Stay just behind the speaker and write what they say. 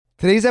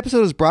Today's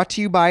episode is brought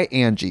to you by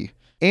Angie.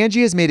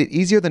 Angie has made it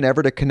easier than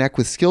ever to connect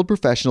with skilled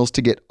professionals to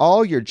get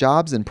all your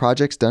jobs and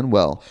projects done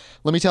well.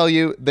 Let me tell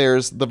you,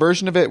 there's the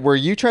version of it where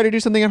you try to do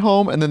something at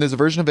home, and then there's a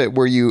version of it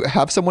where you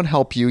have someone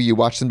help you, you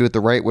watch them do it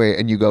the right way,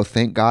 and you go,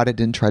 thank God I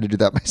didn't try to do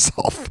that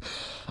myself.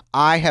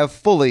 I have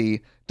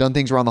fully done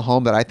things around the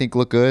home that I think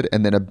look good,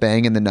 and then a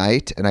bang in the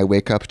night, and I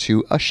wake up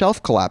to a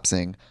shelf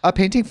collapsing, a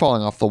painting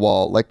falling off the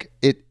wall.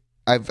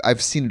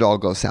 I've seen it all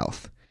go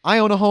south. I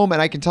own a home,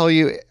 and I can tell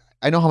you,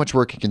 I know how much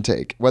work it can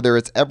take. Whether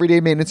it's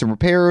everyday maintenance and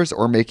repairs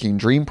or making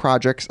dream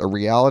projects a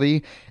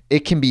reality,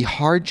 it can be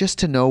hard just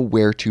to know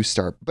where to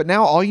start. But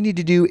now all you need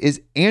to do is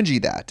Angie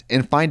that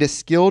and find a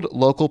skilled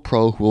local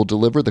pro who will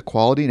deliver the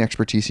quality and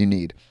expertise you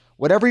need.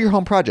 Whatever your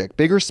home project,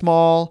 big or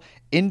small,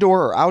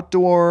 indoor or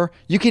outdoor,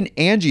 you can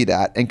Angie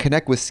that and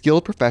connect with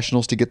skilled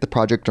professionals to get the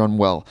project done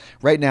well.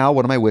 Right now,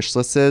 one of my wish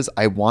lists is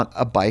I want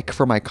a bike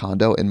for my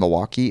condo in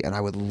Milwaukee, and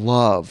I would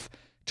love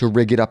to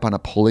rig it up on a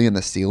pulley in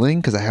the ceiling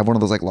because I have one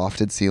of those like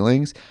lofted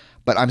ceilings,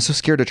 but I'm so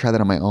scared to try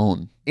that on my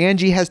own.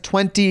 Angie has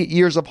 20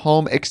 years of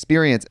home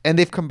experience, and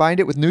they've combined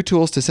it with new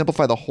tools to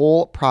simplify the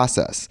whole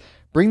process.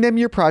 Bring them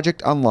your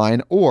project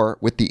online or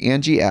with the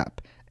Angie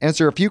app.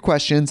 Answer a few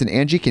questions and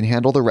Angie can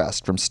handle the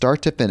rest from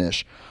start to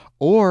finish,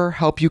 or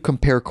help you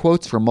compare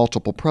quotes from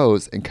multiple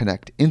pros and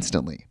connect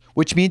instantly,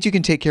 which means you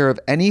can take care of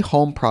any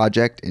home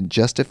project in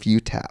just a few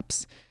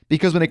taps.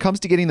 Because when it comes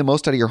to getting the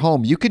most out of your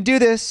home, you can do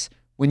this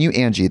when you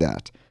Angie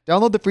that.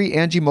 Download the free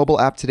Angie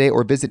mobile app today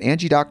or visit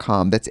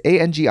Angie.com. That's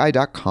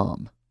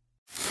ANGI.com.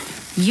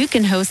 You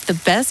can host the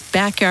best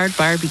backyard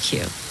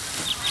barbecue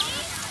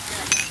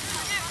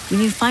when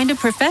you find a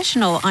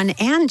professional on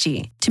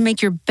Angie to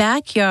make your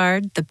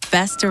backyard the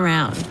best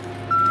around.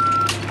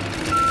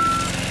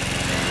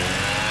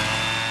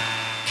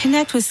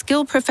 Connect with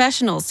skilled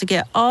professionals to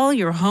get all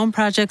your home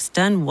projects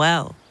done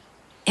well.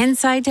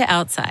 Inside to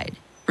outside,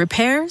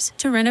 repairs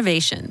to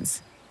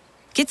renovations.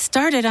 Get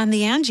started on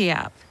the Angie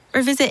app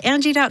or visit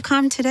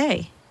Angie.com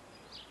today.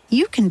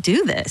 You can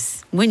do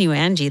this when you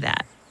Angie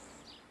that.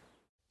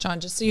 John,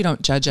 just so you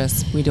don't judge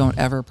us, we don't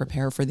ever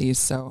prepare for these,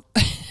 so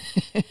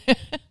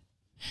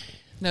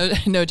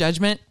no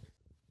judgment.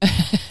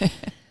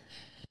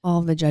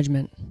 All the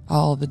judgment.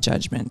 All the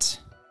judgment.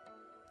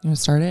 You want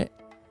to start it?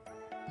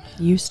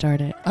 You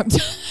start it.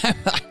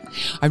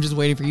 I'm just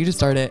waiting for you to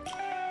start it.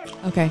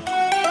 Okay.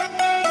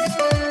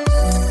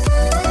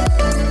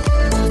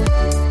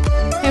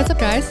 Hey, what's up,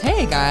 guys?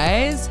 Hey,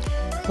 guys.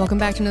 Welcome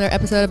back to another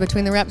episode of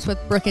Between the Reps with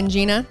Brooke and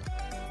Gina.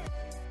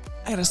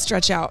 I gotta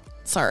stretch out.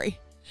 Sorry.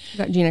 We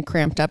got Gina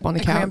cramped up on the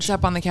couch. Cramped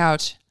up on the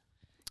couch.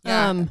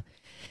 Yeah.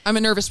 I'm a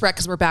nervous wreck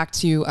because we're back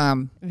to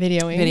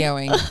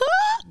videoing.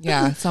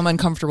 Yeah, so I'm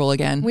uncomfortable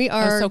again. We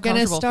are going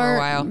to start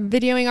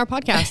videoing our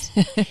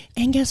podcast.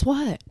 And guess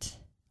what?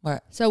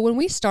 What? So when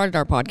we started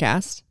our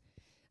podcast,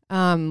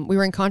 we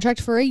were in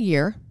contract for a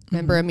year.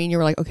 Remember, I mean, you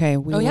were like, okay,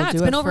 we will do it.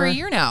 It's been over a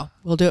year now.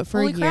 We'll do it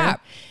for Holy a year.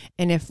 Crap.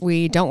 And if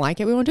we don't like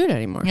it, we won't do it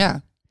anymore. Yeah.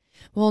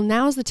 Well,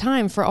 now's the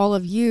time for all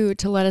of you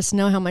to let us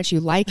know how much you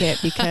like it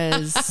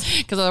because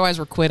otherwise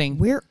we're quitting.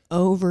 We're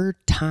over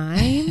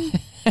time.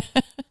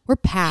 We're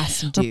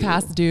past due. We're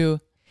past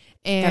due.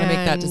 And gotta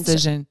make that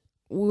decision.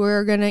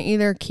 We're going to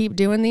either keep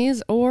doing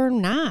these or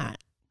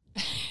not.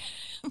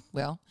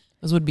 Well,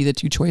 those would be the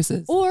two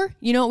choices. Or,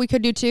 you know what we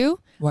could do too?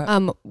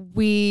 What?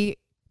 We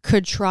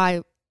could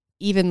try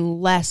even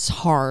less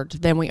hard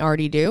than we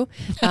already do.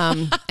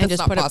 And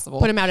just put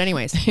them out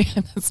anyways.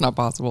 That's not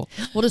possible.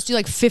 We'll just do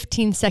like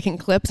 15-second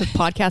clips of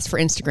podcasts for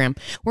Instagram.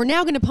 We're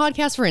now going to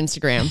podcast for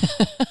Instagram.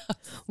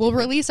 We'll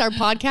release our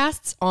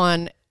podcasts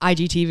on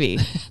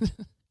IGTV.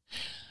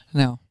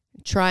 No.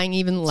 Trying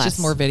even less. It's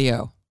just more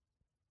video.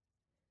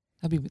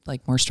 That'd be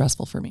like more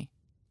stressful for me.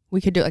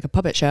 We could do like a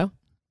puppet show.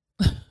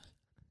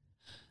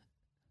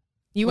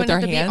 You wouldn't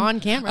have to be on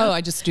camera. Oh,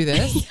 I just do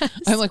this? Yes.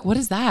 I'm like, what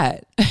is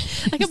that?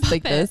 Like a puppet.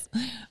 Like this?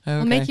 Okay.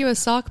 I'll make you a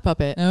sock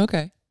puppet.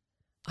 Okay.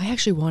 I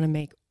actually want to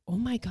make, oh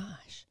my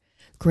gosh,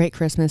 great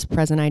Christmas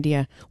present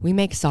idea. We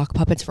make sock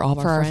puppets for all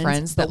of our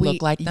friends. That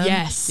look like them?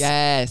 Yes.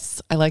 Yes.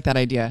 I like that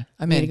idea.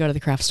 I'm We in. need to go to the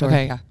craft store.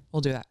 Okay, yeah.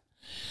 We'll do that.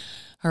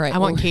 All right. I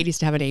want Katie's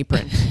to have an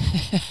apron.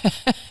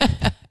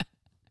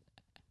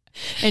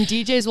 And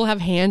DJ's will have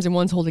hands and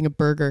one's holding a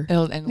burger.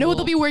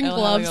 They'll be wearing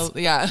gloves.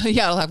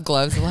 It'll have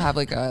gloves. It'll have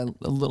like a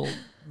little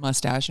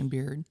mustache and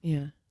beard.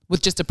 Yeah.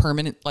 With just a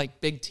permanent,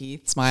 like, big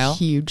teeth smile.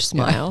 Huge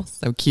smile.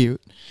 Yeah, so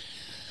cute.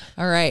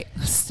 All right.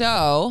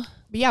 So.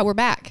 But yeah, we're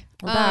back.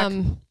 We're back.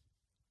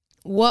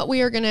 What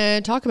we are going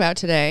to talk about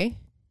today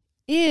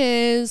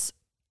is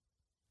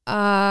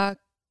kind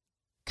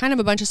of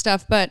a bunch of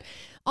stuff, but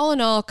all in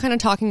all, kind of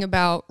talking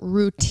about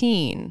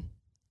routine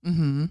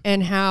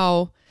and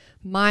how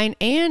mine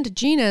and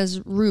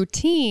Gina's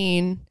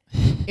routine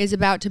is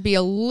about to be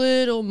a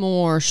little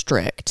more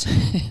strict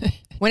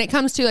when it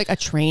comes to like a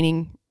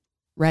training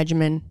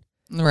regimen.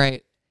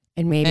 Right.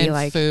 And maybe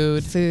like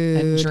food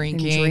and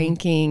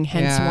drinking.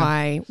 Hence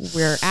why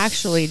we're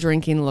actually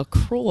drinking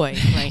LaCroix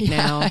right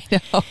now.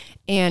 I know.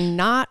 and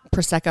not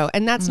Prosecco.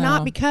 And that's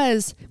not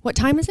because, what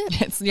time is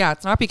it? It's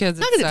not because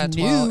it's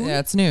noon. Yeah,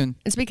 it's noon.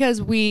 It's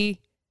because we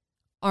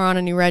are on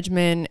a new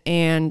regimen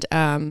and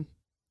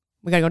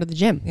we got to go to the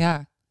gym.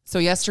 Yeah. So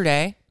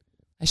yesterday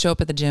I show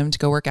up at the gym to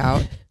go work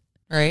out,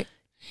 right?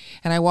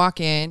 And I walk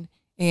in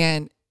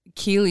and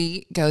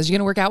Keely goes, "You going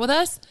to work out with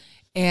us?"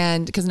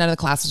 And because none of the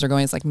classes are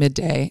going, it's like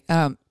midday.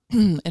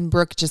 And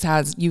Brooke just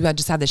had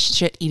this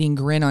shit eating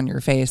grin on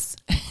your face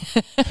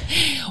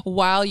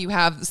while you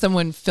have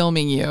someone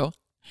filming you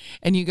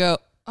and you go,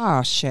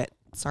 "Oh shit.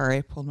 Sorry.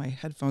 I pulled my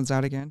headphones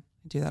out again."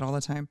 I do that all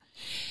the time.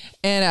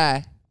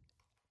 And,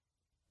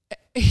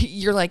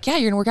 you're like, "Yeah,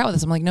 you're gonna work out with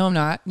us." I'm like, "No, I'm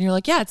not." And you're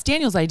like, "Yeah, it's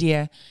Daniel's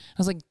idea." I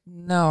was like,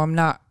 "No, I'm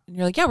not." And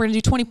you're like, "Yeah, we're gonna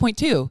do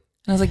 20.2." And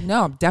I was like,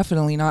 "No, I'm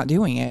definitely not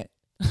doing it."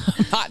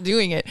 I'm not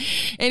doing it.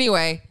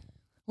 Anyway,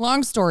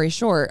 long story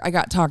short, I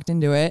got talked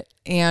into it.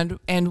 And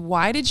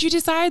why did you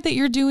decide that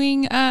you're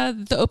doing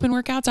the open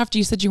workouts after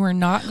you said you were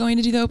not going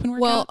to do the open workouts?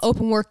 Well,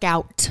 open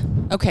workout.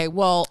 Okay.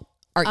 Well,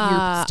 are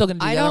you still going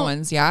to do the other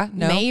ones? Yeah.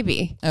 No.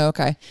 Maybe. Oh,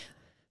 okay.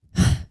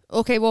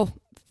 Okay. Well,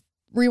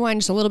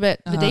 rewind just a little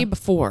bit. The day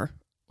before,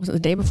 was it the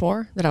day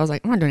before that I was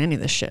like, I'm not doing any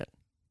of this shit?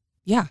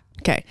 Yeah.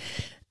 Okay.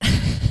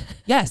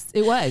 Yes,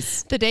 it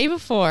was. The day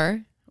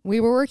before we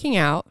were working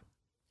out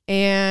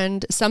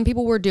and some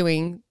people were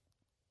doing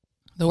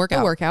the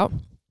workout.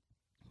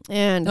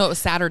 And no, it was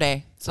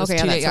Saturday. So okay,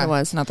 that's what it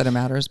was. Not that it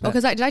matters. But.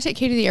 Because did I take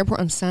Katie to the airport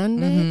on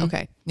Sunday? Mm-hmm.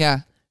 Okay. Yeah.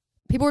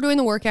 People were doing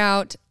the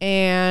workout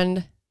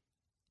and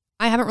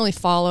I haven't really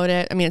followed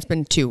it. I mean, it's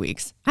been 2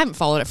 weeks. I haven't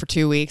followed it for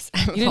 2 weeks.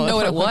 You didn't know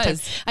what it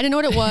was. I didn't know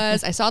what it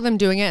was. I saw them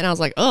doing it and I was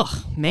like,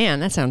 oh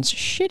man, that sounds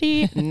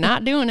shitty.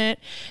 Not doing it.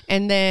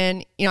 And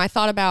then, I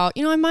thought about,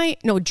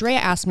 Drea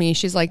asked me,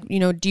 she's like,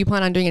 do you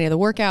plan on doing any of the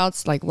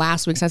workouts like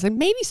last week? So I said,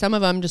 maybe some of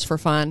them just for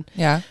fun.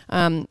 Yeah.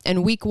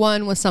 And week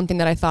 1 was something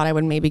that I thought I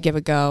would maybe give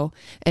a go.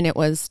 And it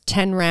was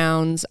 10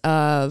 rounds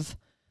of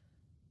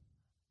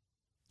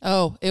it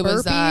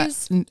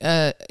burpees, was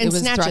it was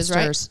snatches,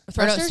 thrusters. Right?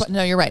 Thrusters?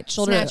 No, you're right.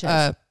 Shoulder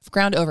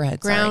ground overhead.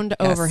 Ground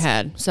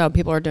overhead. Yes. So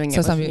people are doing it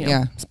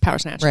with power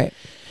snatch. Right.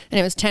 And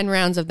it was 10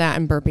 rounds of that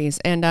and burpees.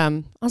 And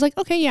I was like,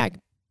 okay, yeah,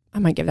 I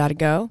might give that a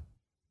go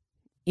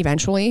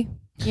eventually,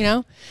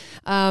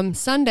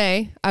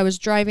 Sunday, I was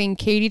driving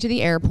Katie to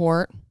the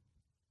airport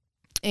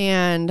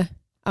and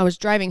I was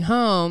driving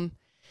home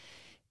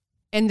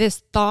and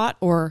this thought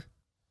or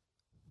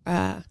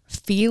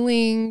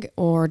feeling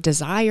or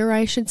desire,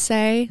 I should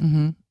say,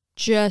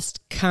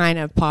 just kind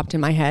of popped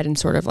in my head and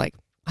sort of like,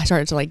 I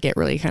started to like get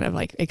really kind of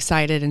like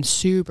excited and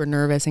super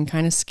nervous and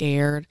kind of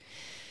scared.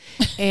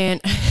 And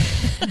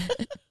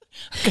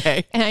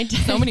okay. And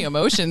so many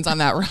emotions on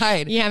that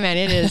ride. Yeah, man,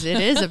 it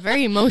is a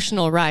very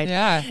emotional ride.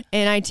 Yeah.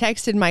 And I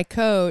texted my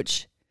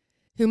coach,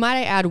 who might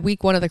I add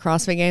week 1 of the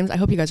CrossFit Games. I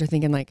hope you guys are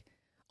thinking like,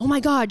 oh my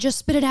God, just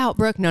spit it out,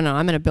 Brooke. No,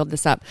 I'm going to build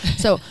this up.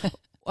 So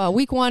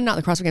week 1, not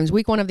the CrossFit Games,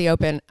 week 1 of the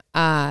Open,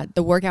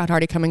 the workout had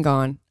already come and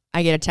gone.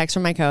 I get a text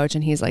from my coach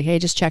and he's like, hey,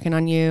 just checking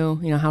on you.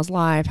 How's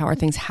life? How are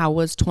things? How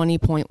was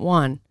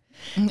 20.1?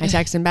 I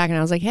texted him back and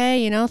I was like,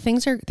 hey,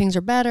 things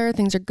are better.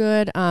 Things are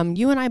good.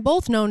 You and I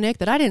both know, Nick,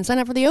 that I didn't sign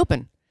up for the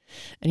Open.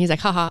 And he's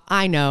like, haha,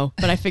 I know,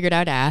 but I figured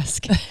I'd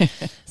ask.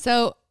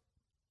 So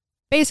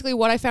basically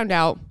what I found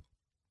out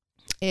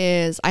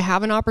is I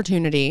have an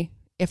opportunity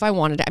if I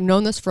wanted to. I've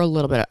known this for a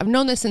little bit. I've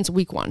known this since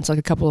week 1, so like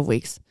a couple of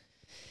weeks.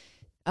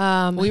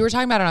 We were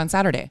talking about it on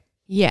Saturday.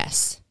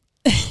 Yes.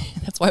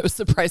 That's why I was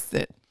surprised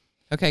that.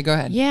 Okay, go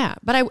ahead. Yeah,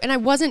 but I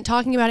wasn't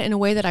talking about it in a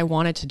way that I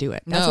wanted to do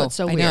it. That's what's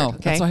so weird. I know. Okay?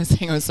 That's why I was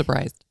saying I was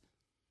surprised.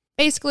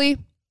 Basically,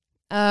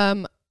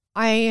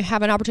 I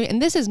have an opportunity, and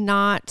this is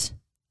not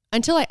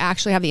until I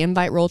actually have the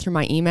invite roll through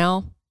my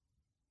email.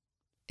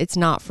 It's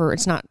not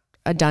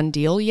a done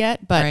deal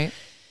yet, but right.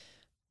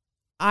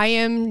 I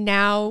am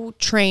now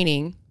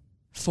training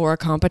for a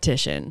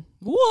competition.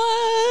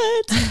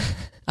 What?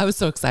 I was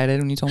so excited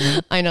when you told me.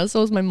 I know,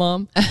 so was my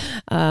mom.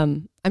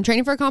 I'm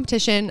training for a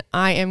competition.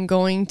 I am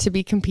going to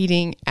be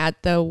competing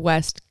at the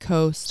West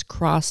Coast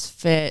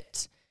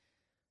CrossFit.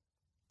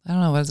 I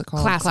don't know, what is it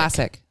called?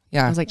 Classic.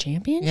 Yeah. I was like,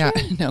 championship?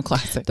 Yeah, no,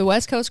 Classic. The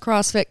West Coast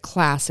CrossFit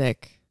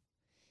Classic.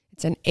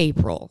 It's in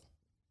April.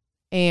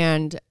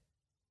 And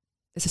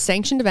it's a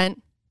sanctioned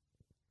event.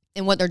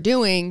 And what they're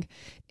doing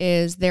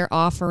is they're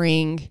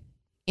offering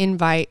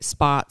invite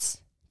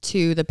spots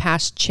to the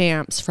past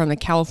champs from the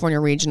California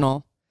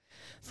Regional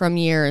from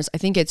years, I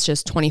think it's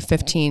just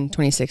 2015,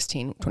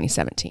 2016,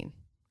 2017,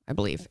 I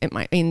believe it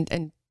might.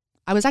 And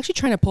I was actually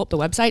trying to pull up the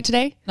website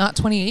today. Not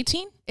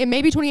 2018? It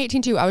may be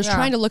 2018 too. I was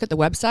trying to look at the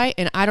website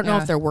and I don't know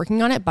if they're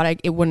working on it, but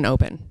it wouldn't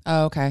open.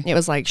 Oh, okay. It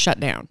was like shut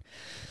down.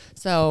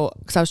 So,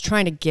 because I was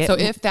trying to get. So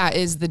if that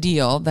is the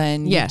deal,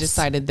 then you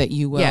decided that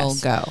you will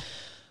go.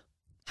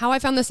 How I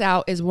found this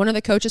out is one of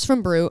the coaches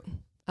from Brute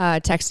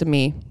texted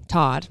me,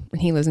 Todd,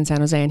 and he lives in San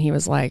Jose, and he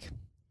was like,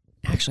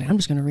 actually, I'm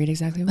just going to read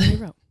exactly what he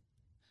wrote.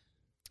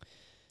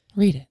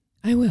 Read it.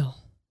 I will.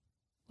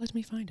 Let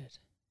me find it.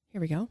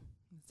 Here we go.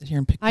 Sit here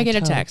and pick I get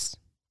a text.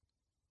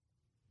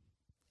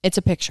 It's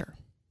a picture.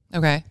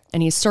 Okay.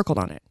 And he's circled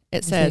on it.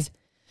 It says,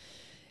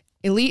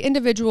 elite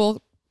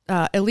individual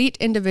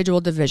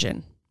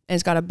division. And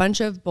it's got a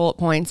bunch of bullet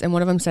points, and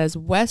one of them says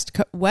West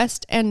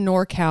and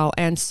NorCal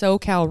and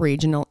SoCal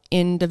regional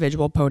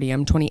individual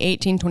podium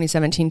 2018,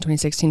 2017,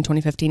 2016,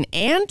 2015,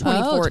 and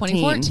 2014. Oh,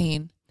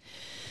 2014.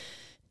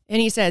 And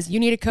he says, "You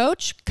need a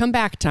coach? Come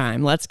back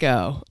time. Let's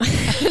go."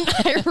 And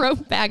I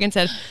wrote back and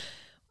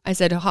I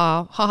said,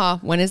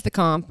 when is the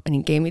comp? And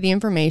he gave me the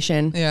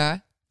information. Yeah.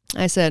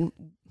 I said,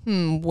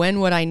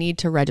 when would I need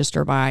to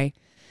register by?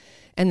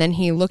 And then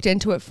he looked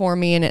into it for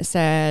me, and it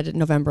said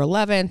November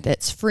 11th.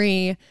 It's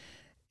free,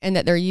 and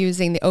that they're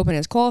using the Open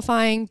as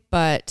qualifying,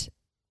 but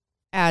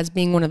as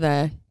being one of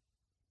the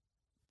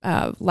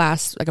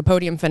last, like a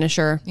podium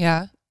finisher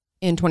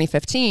in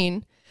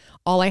 2015,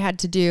 all I had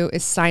to do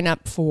is sign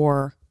up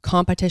for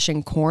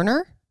Competition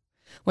Corner,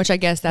 which I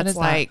guess that's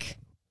like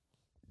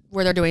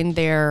where they're doing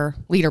their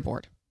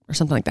leaderboard or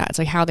something like that. It's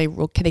like how they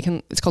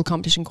can, it's called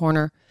Competition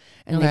Corner,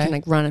 and they can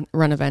like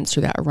run events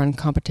through that, or run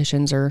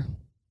competitions or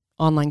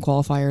online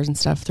qualifiers and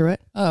stuff through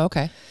it. Oh,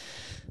 okay.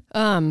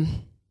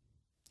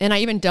 And I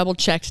even double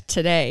checked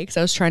today because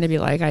I was trying to be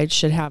like, I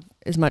should have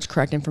as much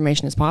correct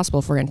information as possible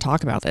if we're going to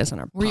talk about this on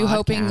our Were you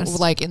hoping,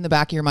 like, in the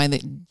back of your mind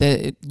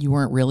that you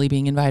weren't really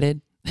being invited?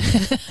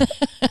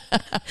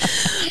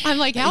 I'm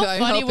like, how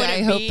funny would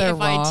it be if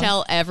I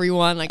tell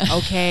everyone, like,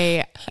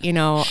 okay,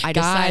 I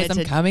decided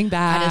I'm coming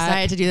back. I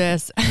decided to do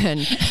this, and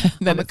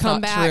I'm going to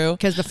come back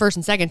because the first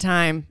and second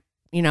time,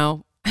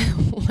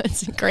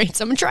 wasn't great.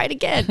 So I'm going to try it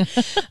again.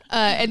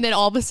 And then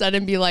all of a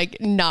sudden be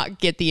like, not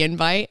get the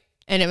invite.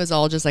 And it was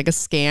all just like a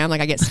scam.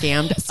 Like I get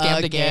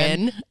scammed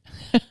again.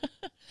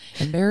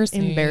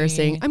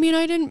 Embarrassing. I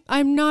mean,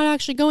 I'm not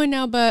actually going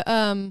now, but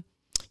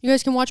you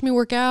guys can watch me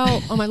work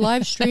out on my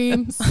live stream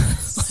on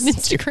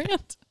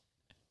Instagram.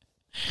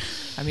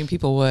 I mean,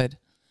 people would.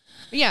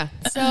 But yeah.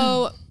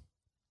 So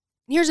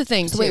here's the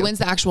thing. So wait, when's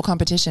the actual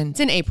competition? It's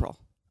in April.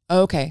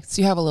 Oh, okay.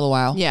 So you have a little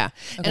while. Yeah.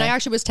 Okay. And I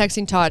actually was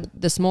texting Todd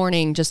this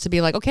morning just to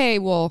be like, okay,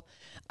 well,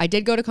 I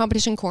did go to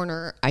Competition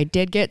Corner. I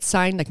did get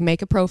signed, like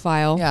make a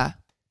profile. Yeah.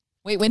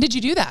 Wait, when did you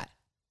do that?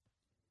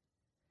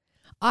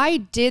 I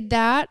did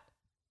that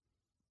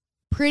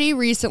pretty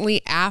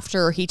recently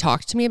after he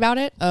talked to me about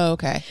it. Oh,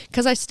 okay.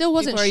 Because I still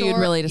wasn't sure. You'd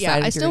really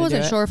decided I still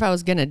wasn't sure if I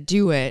was going to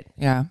do it.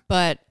 Yeah.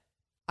 But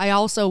I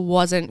also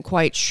wasn't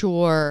quite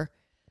sure,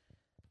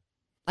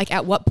 like,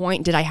 at what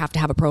point did I have to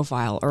have a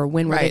profile, or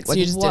when were right. So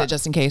you just did it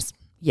just in case.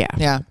 Yeah.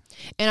 Yeah.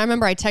 And I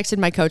remember I texted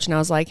my coach and I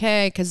was like,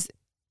 hey, because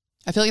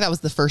I feel like that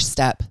was the first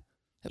step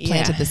that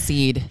planted the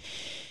seed.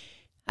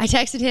 I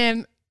texted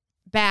him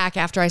back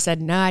after I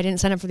said, no, I didn't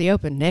sign up for the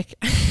Open, Nick.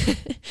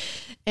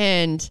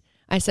 And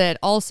I said,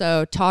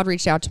 also, Todd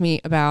reached out to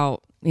me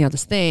about,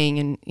 this thing.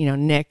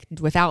 And, Nick,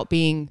 without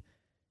being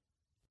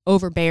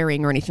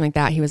overbearing or anything like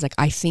that, he was like,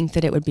 I think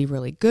that it would be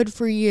really good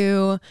for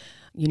you.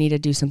 You need to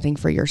do something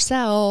for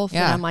yourself.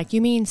 Yeah. And I'm like,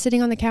 you mean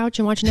sitting on the couch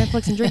and watching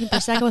Netflix and drinking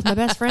Prosecco with my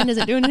best friend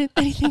isn't doing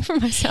anything for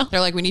myself?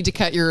 They're like, we need to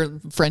cut your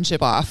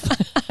friendship off.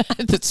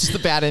 That's just a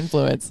bad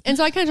influence. And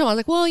so I kind of told him, I was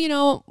like,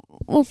 well,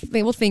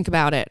 we'll think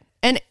about it.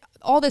 And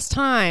all this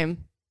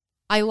time,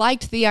 I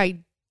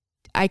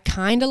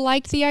kind of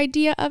liked the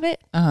idea of it.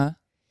 Uh-huh.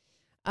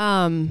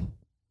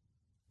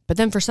 But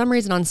then for some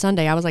reason on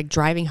Sunday, I was like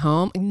driving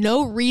home.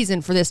 No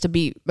reason for this to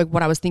be like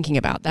what I was thinking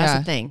about. That's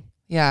the thing.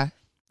 Yeah.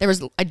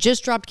 I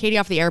just dropped Katie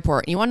off the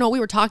airport. And you want to know what we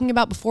were talking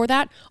about before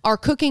that? Our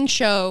cooking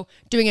show,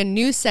 doing a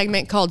new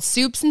segment called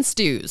Soups and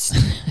Stews.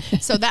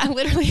 So that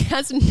literally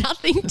has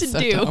nothing to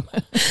do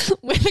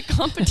with the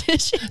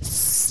competition.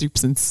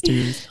 Soups and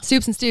stews.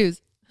 Soups and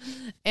stews.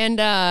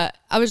 And I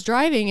was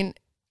driving, and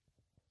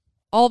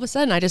all of a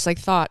sudden I just like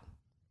thought,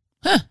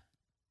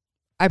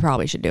 I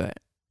probably should do it.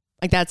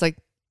 Like that's like,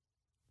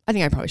 I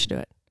think I probably should do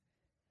it.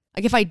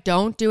 Like if I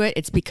don't do it,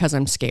 it's because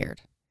I'm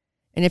scared.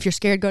 And if you're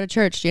scared, go to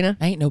church, Gina.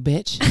 Ain't no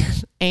bitch.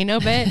 Ain't no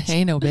bitch.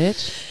 Ain't no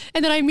bitch.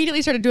 And then I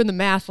immediately started doing the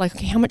math, like,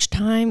 okay, how much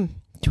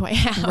time do I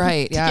have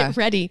to get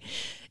ready?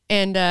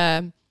 And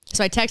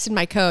so I texted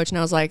my coach and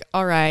I was like,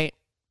 all right,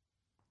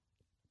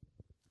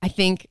 I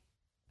think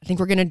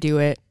we're going to do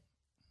it.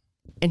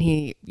 And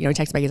he,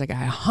 texted back, he's like,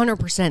 I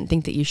 100%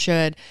 think that you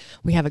should.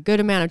 We have a good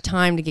amount of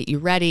time to get you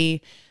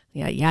ready.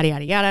 Yada,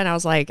 yada, yada. And I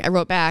was like, I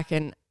wrote back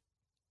and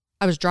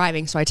I was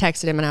driving. So I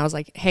texted him and I was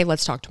like, hey,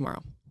 let's talk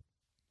tomorrow.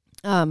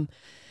 And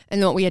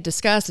then what we had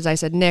discussed is I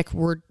said, Nick,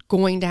 we're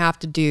going to have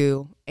to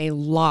do a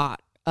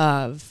lot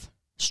of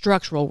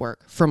structural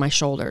work for my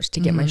shoulders to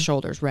get my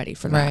shoulders ready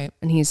for that. Right.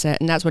 And he said,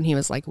 and that's when he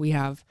was like, we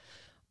have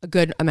a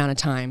good amount of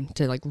time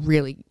to like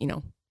really,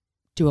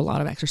 do a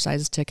lot of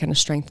exercises to kind of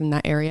strengthen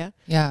that area.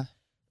 Yeah.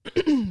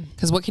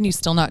 Because what can you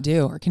still not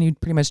do? Or can you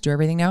pretty much do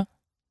everything now?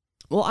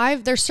 Well,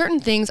 there's certain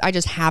things I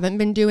just haven't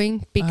been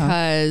doing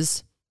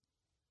because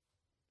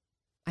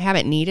I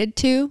haven't needed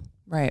to.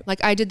 Right.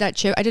 Like I did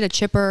a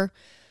chipper.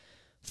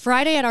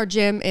 Friday at our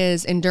gym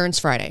is Endurance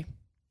Friday.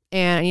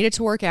 And I needed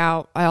to work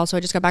out. I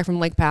just got back from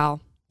Lake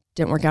Powell.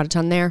 Didn't work out a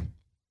ton there,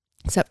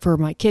 except for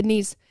my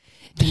kidneys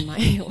and my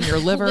your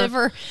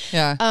liver.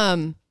 Yeah.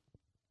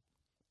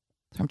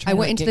 I'm trying I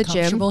went to into get the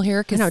gym. comfortable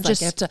here because I know, like,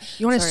 just I have to.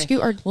 you want to sorry.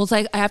 scoot or Well, it's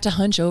like I have to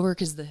hunch over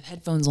because the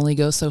headphones only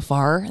go so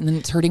far, and then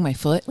it's hurting my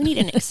foot. we need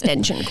an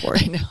extension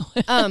cord. I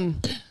know.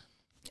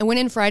 I went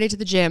in Friday to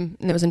the gym,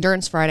 and it was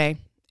Endurance Friday,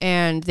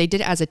 and they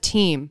did it as a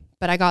team.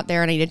 But I got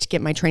there and I needed to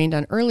get my training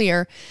done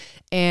earlier,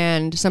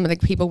 and some of the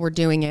people were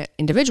doing it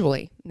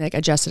individually, like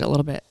adjusted it a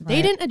little bit. They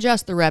Right. didn't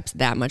adjust the reps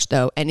that much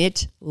though, and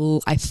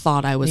I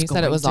thought I was You going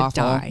said it was to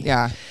awful. die.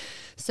 Yeah.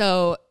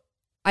 So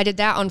I did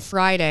that on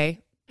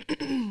Friday.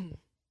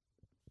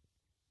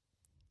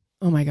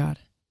 Oh my God.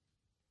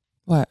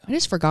 What? I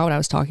just forgot what I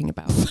was talking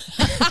about.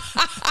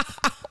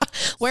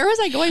 Where was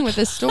I going with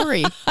this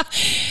story?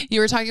 You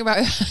were talking about.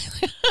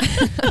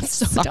 I'm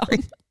so dumb.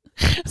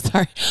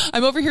 Sorry,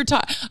 I'm over here.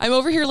 I'm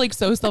over here like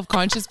so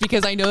self-conscious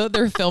because I know that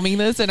they're filming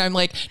this, and I'm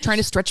like trying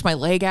to stretch my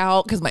leg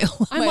out because my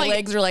like-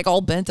 legs are like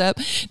all bent up.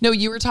 No,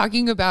 you were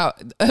talking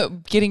about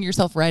getting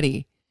yourself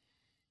ready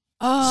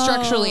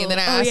structurally, and then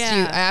I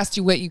asked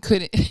you what you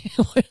couldn't.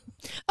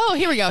 Oh,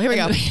 here we go.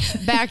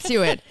 Back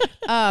to it.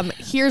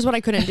 Here's what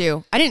I couldn't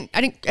do. And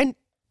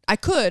I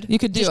could. You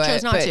could do just it,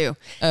 chose not but- to.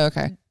 Oh,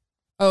 okay.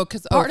 Oh,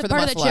 because Part for the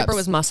of the muscle chipper ups.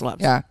 was muscle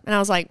ups. Yeah. And I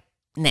was like,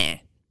 nah,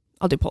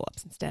 I'll do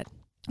pull-ups instead.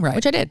 Right.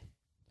 Which I did.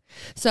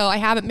 So I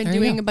haven't been There you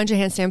doing go. a bunch of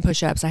handstand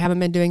push-ups. I haven't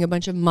been doing a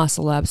bunch of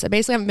muscle ups. I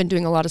basically haven't been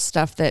doing a lot of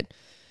stuff that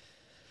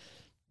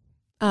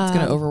It's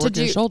gonna overwork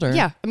your shoulder.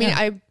 Yeah. I mean,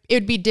 Yeah. it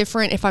would be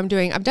different if I've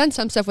done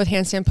some stuff with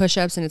handstand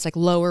push-ups and it's like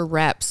lower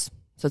reps.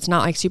 So it's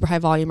not like super high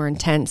volume or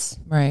intense.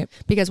 Right.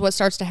 Because what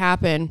starts to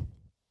happen,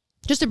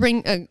 just to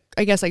bring,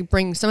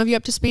 bring some of you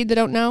up to speed that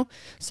don't know.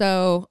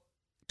 So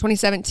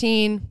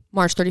 2017,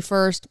 March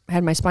 31st, I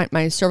had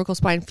my cervical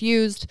spine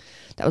fused.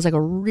 That was like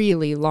a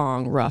really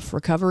long, rough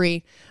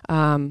recovery.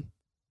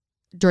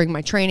 During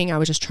my training, I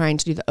was just trying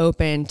to do the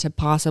open to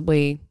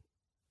possibly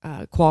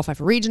qualify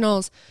for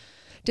regionals.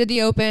 Did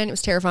the open. It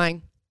was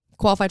terrifying.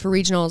 Qualified for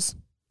regionals.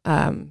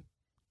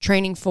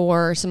 Training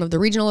for some of the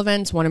regional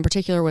events. One in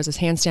particular was this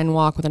handstand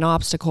walk with an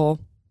obstacle.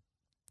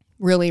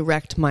 Really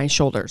wrecked my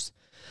shoulders.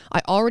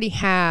 I already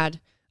had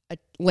a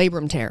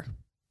labrum tear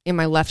in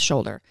my left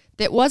shoulder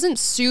that wasn't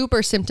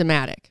super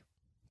symptomatic,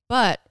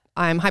 but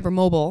I'm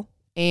hypermobile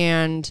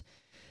and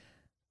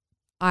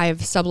I've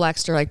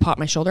subluxed or like popped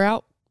my shoulder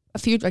out a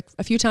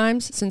few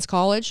times since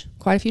college,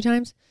 quite a few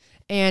times.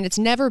 And it's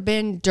never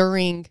been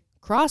during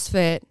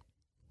CrossFit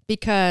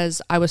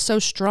because I was so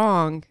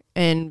strong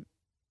and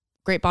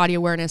great body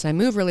awareness. I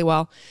move really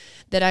well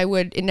that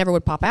it never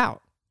would pop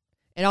out.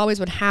 It always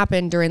would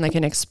happen during like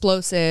an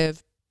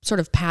explosive sort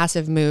of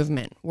passive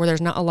movement where there's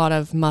not a lot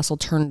of muscle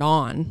turned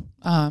on.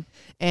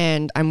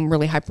 And I'm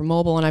really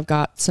hypermobile and I've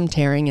got some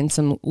tearing and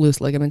some loose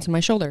ligaments in my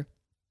shoulder.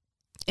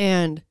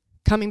 And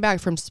coming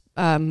back from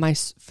my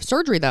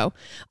surgery though,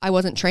 I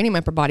wasn't training my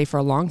upper body for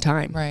a long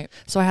time. Right.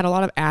 So I had a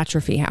lot of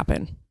atrophy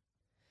happen.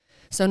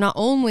 So not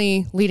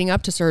only leading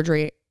up to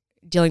surgery,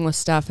 dealing with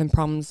stuff and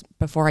problems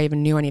before I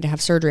even knew I needed to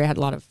have surgery, I had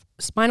a lot of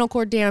spinal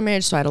cord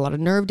damage. So I had a lot of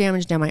nerve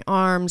damage down my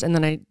arms. And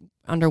then I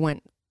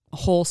underwent a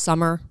whole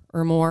summer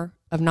or more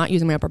of not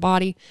using my upper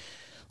body,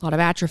 a lot of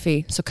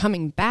atrophy. So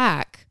coming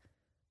back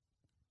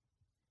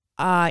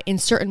in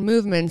certain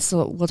movements,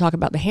 so we'll talk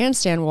about the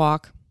handstand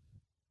walk,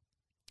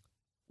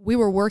 we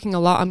were working a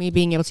lot on me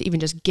being able to even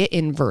just get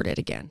inverted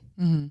again.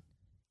 Mm-hmm.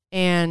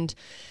 And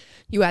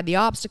you add the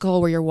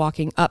obstacle where you're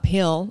walking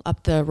uphill,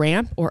 up the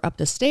ramp or up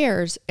the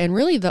stairs. And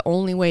really the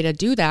only way to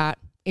do that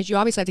is you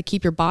obviously have to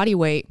keep your body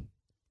weight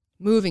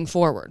moving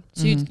forward.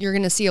 So you're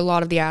going to see a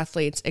lot of the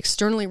athletes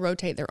externally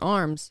rotate their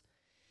arms.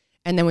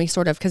 And then we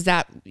sort of, because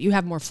that you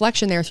have more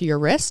flexion there through your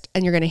wrist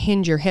and you're going to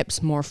hinge your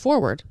hips more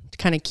forward to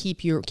kind of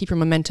keep your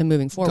momentum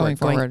moving forward,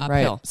 going uphill.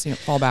 right. So you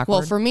don't fall backward.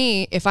 Well, for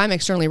me, if I'm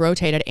externally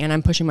rotated and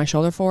I'm pushing my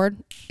shoulder forward,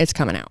 it's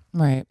coming out.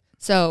 right.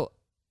 So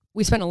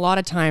we spent a lot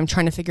of time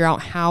trying to figure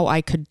out how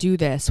I could do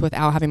this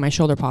without having my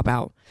shoulder pop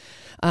out.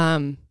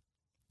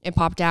 It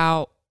popped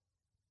out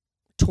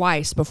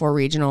twice before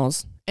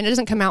regionals and it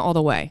doesn't come out all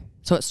the way.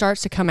 So it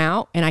starts to come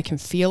out and I can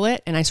feel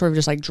it and I sort of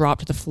just like drop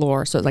to the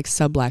floor. So it like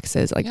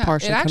subluxes, like Yeah,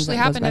 partially it comes actually out,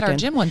 goes happened at back our in.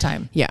 gym one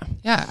time. Yeah.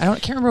 Yeah,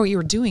 can't remember what you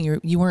were doing.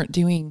 You weren't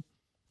doing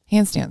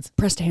handstands.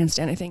 Pressed a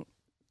handstand, I think.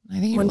 I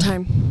think One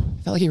time.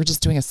 I felt like you were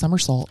just doing a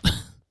somersault.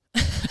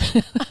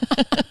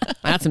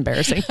 That's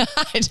embarrassing.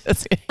 I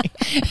just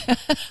kidding.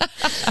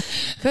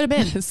 Could have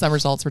been.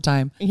 Somersaults for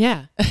time.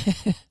 Yeah.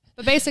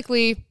 But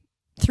basically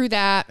through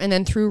that and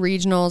then through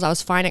regionals, I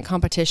was fine at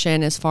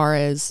competition as far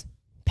as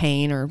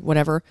pain or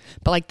whatever.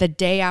 But like the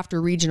day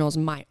after regionals,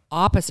 my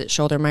opposite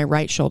shoulder, my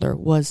right shoulder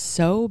was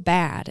so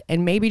bad.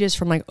 And maybe just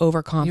from like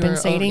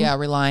overcompensating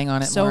relying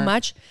on it so more.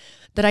 much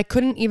that I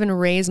couldn't even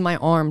raise my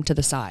arm to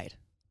the side.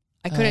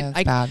 I couldn't,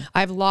 that's bad.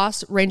 I've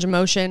lost range of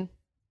motion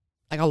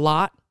like a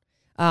lot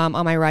on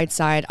my right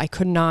side. I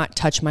could not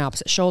touch my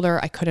opposite shoulder.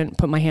 I couldn't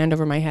put my hand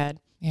over my head.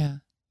 Yeah.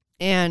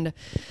 And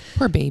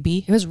Poor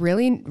baby. it was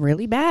really,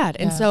 really bad.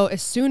 And Yeah. so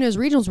as soon as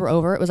regionals were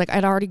over, it was like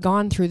I'd already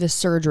gone through this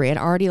surgery. I'd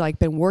already like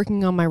been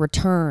working on my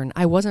return.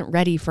 I wasn't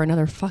ready for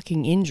another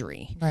fucking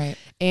injury. Right.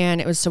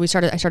 And it was, so I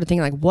started thinking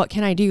like, what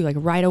can I do like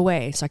right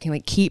away so I can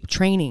like keep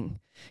training?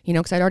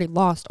 because I'd already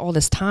lost all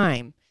this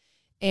time.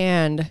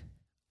 And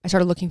I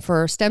started looking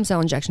for stem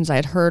cell injections. I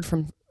had heard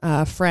from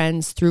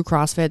friends through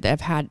CrossFit that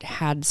have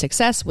had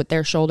success with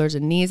their shoulders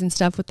and knees and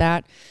stuff with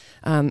that.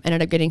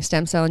 Ended up getting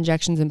stem cell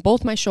injections in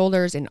both my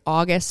shoulders in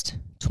August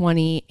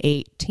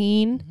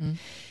 2018. Mm-hmm.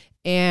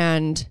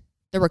 And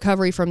the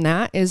recovery from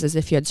that is as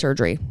if you had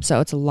surgery.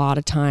 So it's a lot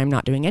of time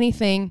not doing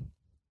anything.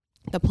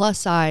 The plus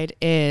side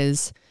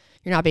is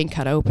you're not being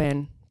cut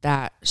open.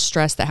 That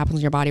stress that happens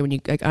in your body when you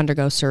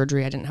undergo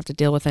surgery, I didn't have to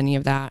deal with any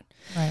of that.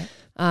 Right.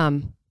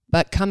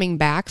 But coming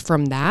back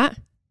from that,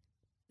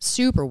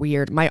 super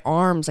weird. My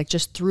arms, like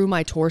just through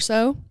my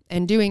torso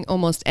and doing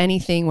almost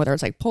anything, whether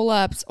it's like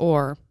pull-ups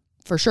or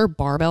for sure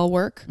barbell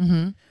work,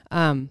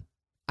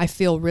 I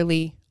feel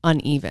really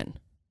uneven.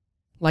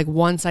 Like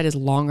one side is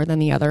longer than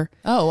the other.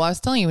 Oh, well, I was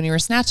telling you when you were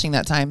snatching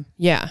that time.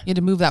 Yeah. You had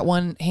to move that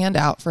one hand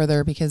out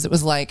further because it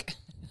was like...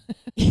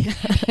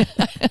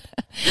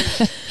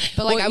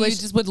 But like you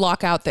just would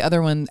lock out the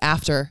other one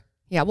after.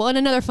 Yeah. Well, and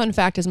another fun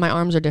fact is my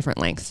arms are different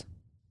lengths.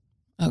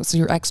 Oh, so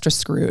you're extra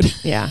screwed.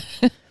 Yeah.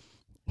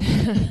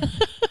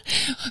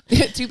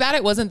 Too bad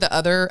it wasn't the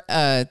other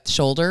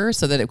shoulder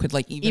so that it could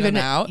like even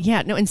them out.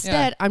 Yeah. No,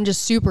 instead I'm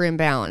just super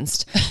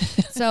imbalanced.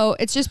 So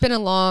it's just been a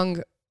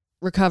long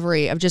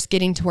recovery of just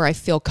getting to where I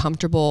feel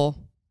comfortable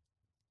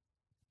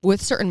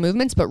with certain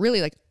movements, but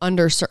really like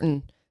under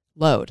certain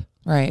load.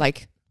 Right.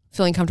 Like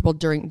feeling comfortable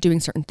during doing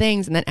certain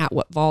things and then at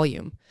what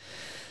volume.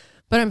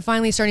 But I'm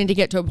finally starting to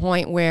get to a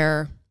point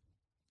where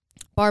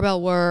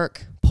barbell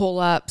work,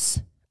 pull-ups,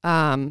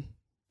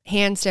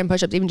 handstand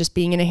push-ups, even just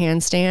being in a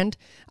handstand,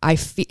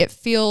 it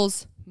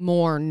feels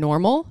more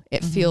normal.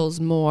 It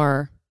feels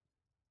more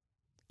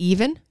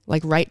even,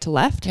 like right to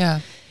left.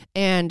 Yeah.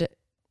 And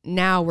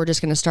now we're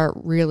just going to start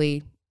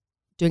really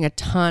doing a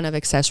ton of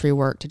accessory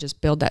work to just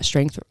build that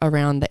strength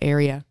around the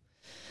area.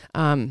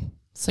 So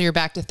you're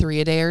back to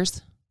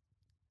 3-a-dayers?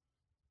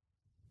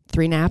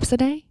 3 naps a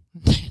day?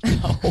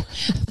 No,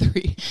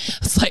 3.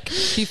 It's like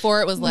before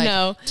it was like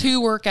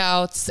 2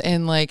 workouts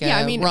and like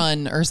a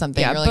run or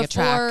something, or like a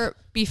track.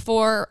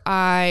 Before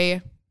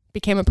I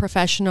became a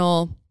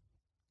professional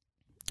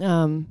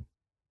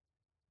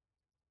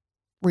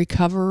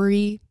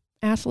recovery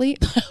athlete.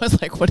 I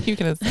was like, what are you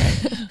going to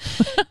say?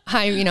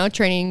 I,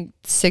 training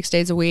 6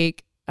 days a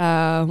week,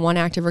 1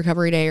 active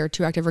recovery day or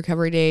 2 active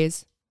recovery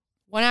days.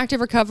 1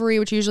 active recovery,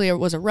 which usually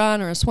was a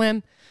run or a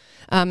swim.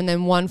 And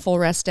then 1 full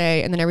rest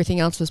day. And then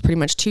everything else was pretty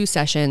much 2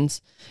 sessions.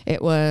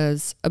 It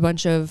was a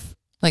bunch of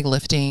like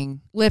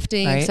lifting,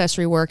 right?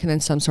 Accessory work, and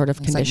then some sort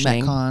of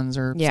conditioning. Like Metcons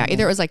or something.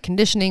 Either it was like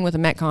conditioning with a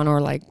Metcon or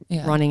like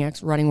running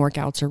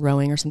workouts or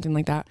rowing or something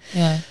like that.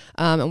 Yeah.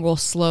 And we're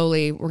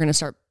going to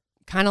start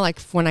kind of like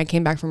when I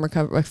came back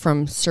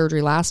from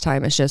surgery last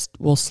time. It's just,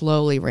 we'll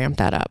slowly ramp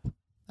that up.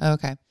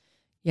 Okay.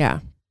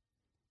 Yeah.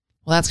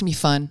 Well, that's gonna be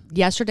fun.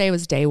 Yesterday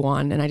was day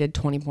 1 and I did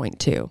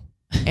 20.2.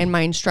 And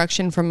my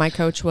instruction from my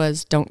coach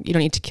was, you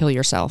don't need to kill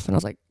yourself. And I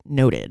was like,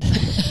 noted.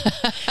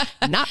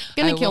 Not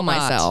going to kill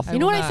myself. You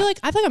know what? I feel like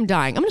I'm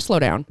dying. I'm going to slow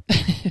down.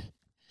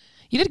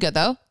 You did good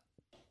though.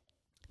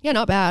 Yeah,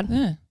 not bad.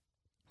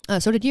 Yeah.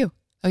 So did you.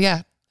 Oh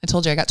yeah. I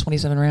told you I got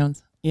 27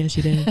 rounds. Yes,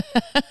 you did.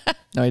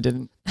 No, I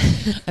didn't. I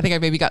think I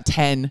maybe got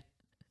 10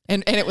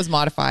 and it was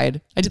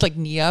modified. I did like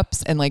knee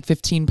ups and like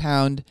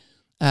 15-pound,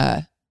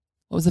 what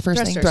was the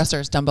first thing?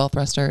 Thrusters, dumbbell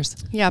thrusters.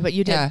 Yeah, but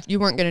you did. Yeah. You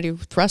weren't going to do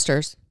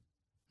thrusters.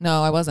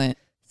 No, I wasn't.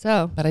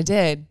 So, but I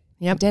did.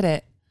 Yep. I did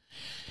it.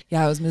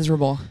 Yeah, I was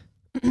miserable.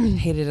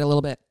 Hated it a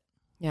little bit.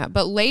 Yeah,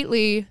 but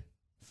lately,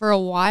 for a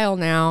while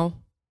now,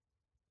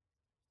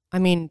 I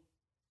mean,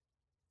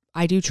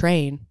 I do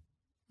train.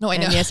 No, I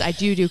know. And yes, I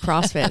do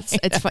CrossFit.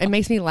 It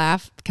makes me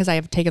laugh because I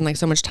have taken like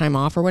so much time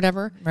off or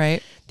whatever.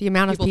 Right. The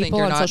amount of people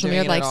on social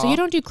media are like, so you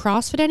don't do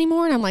CrossFit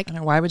anymore? And I'm like,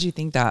 why would you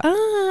think that?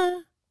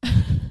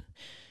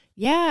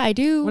 Yeah, I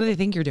do. What do they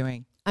think you're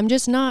doing? I'm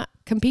just not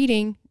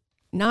competing.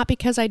 Not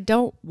because I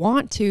don't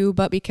want to,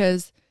 but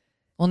because...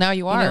 Well, now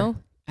you are.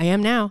 I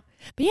am now.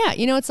 But yeah,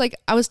 it's like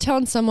I was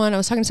talking to someone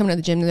at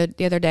the gym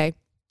the other day.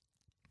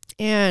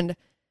 And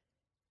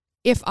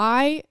if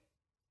I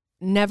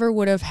never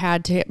would have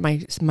had to get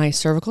my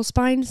cervical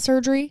spine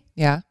surgery...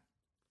 Yeah.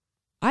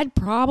 I'd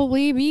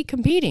probably be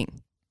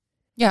competing.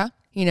 Yeah.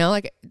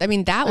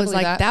 That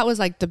was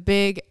like the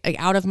big, like,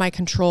 out of my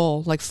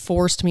control, like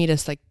forced me to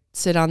like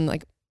sit on,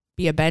 like,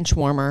 be a bench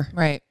warmer.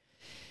 Right.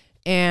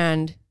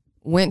 And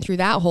went through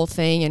that whole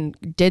thing and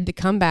did the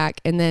comeback,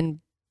 and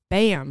then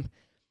bam,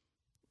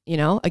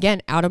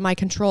 again, out of my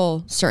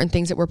control, certain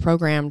things that were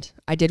programmed.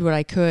 I did what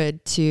I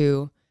could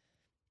to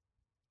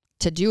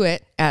do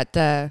it at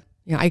the,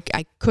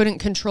 I couldn't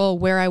control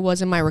where I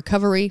was in my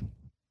recovery.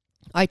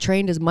 I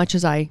trained as much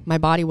as my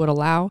body would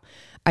allow.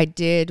 I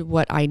did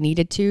what I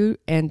needed to,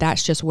 and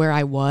that's just where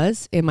I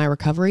was in my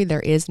recovery.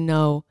 There's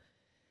no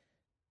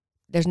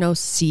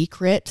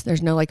secret.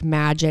 There's no like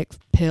magic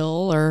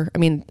pill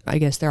I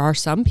guess there are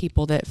some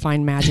people that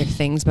find magic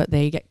things, but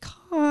they get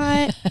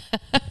caught.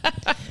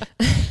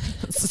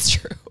 This is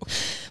true.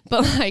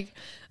 But like,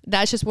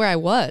 that's just where I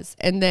was.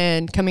 And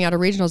then coming out of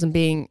regionals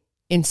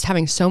and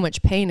having so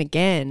much pain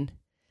again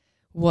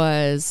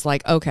was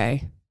like,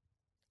 okay.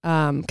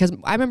 Because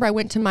I remember I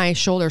went to my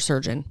shoulder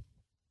surgeon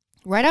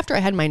right after I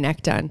had my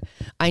neck done.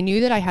 I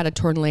knew that I had a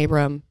torn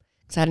labrum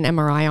because I had an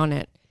MRI on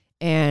it.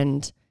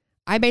 And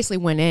I basically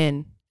went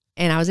in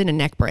and I was in a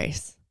neck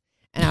brace.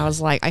 And I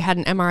was like, I had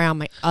an MRI on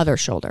my other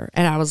shoulder.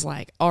 And I was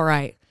like, all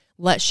right,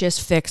 let's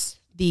just fix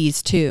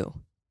these two.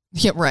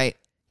 Yeah, right.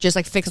 Just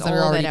like fix 'Cause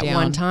they're all of it already at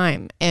down. one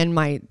time. And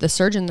the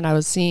surgeon that I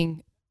was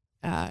seeing,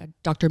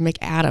 Dr. Mick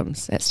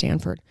Adams at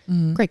Stanford,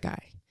 great guy.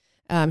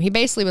 He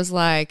basically was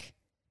like,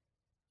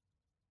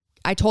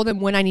 I told him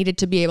when I needed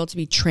to be able to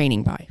be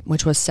training by,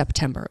 which was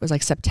September. It was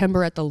like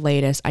September at the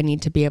latest. I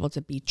need to be able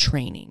to be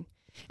training.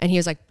 And he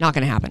was like, not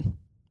going to happen.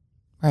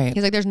 Right.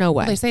 He's like, there's no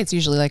way. Well, they say it's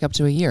usually like up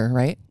to a year,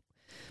 right?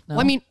 No?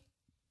 Well, I mean,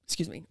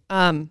 excuse me.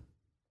 All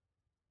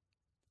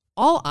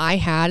I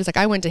had is like,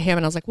 I went to him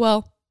and I was like,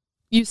 well,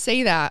 you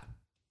say that,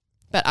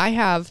 but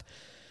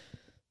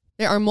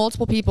there are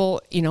multiple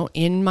people, in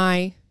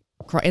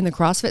the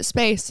CrossFit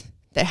space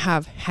that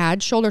have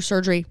had shoulder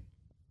surgery.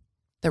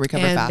 They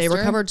recover and faster. they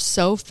recovered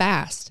so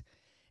fast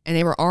and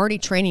they were already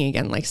training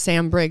again. Like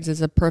Sam Briggs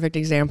is a perfect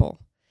example.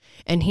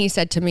 And he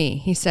said to me,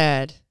 he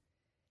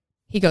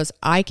goes,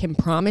 I can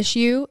promise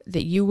you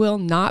that you will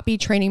not be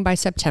training by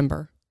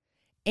September.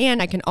 And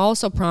I can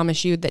also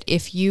promise you that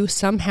if you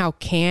somehow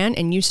can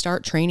and you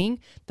start training,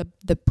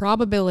 the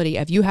probability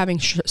of you having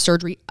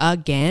surgery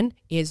again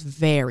is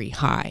very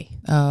high.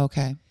 Oh,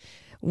 okay.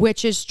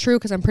 Which is true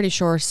because I'm pretty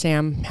sure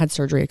Sam had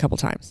surgery a couple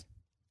times.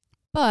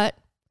 But,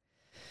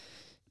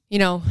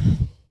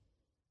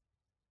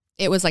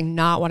 it was like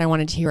not what I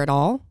wanted to hear at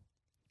all.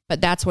 But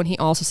that's when he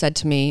also said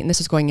to me, and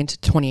this is going into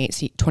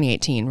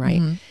 2018, right?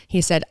 Mm-hmm.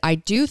 He said, I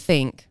do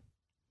think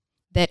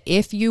that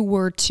if you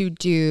were to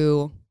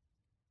do,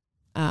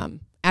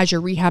 as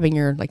you're rehabbing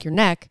your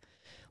neck,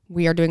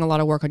 we are doing a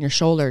lot of work on your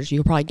shoulders.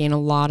 You'll probably gain a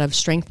lot of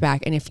strength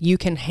back. And if you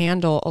can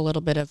handle a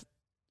little bit of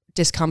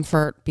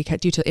discomfort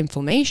due to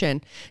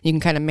inflammation, you can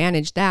kind of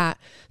manage that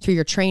through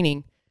your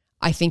training.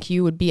 I think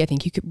you would be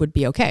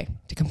okay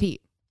to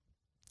compete.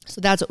 So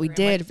that's what we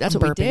did. That's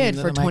what we did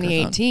for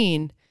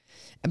 2018.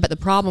 But the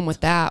problem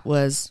with that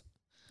was,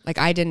 like,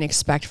 I didn't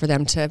expect for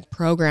them to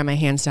program a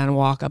handstand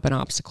walk up an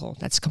obstacle.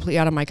 That's completely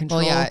out of my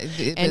control. Well,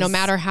 yeah, no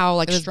matter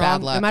how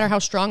strong, no matter how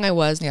strong I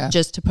was,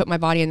 just to put my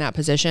body in that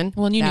position.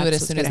 Well, and you knew it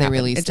as soon as they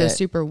released it. It's a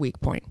super weak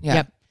point. Yeah,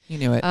 Yep. You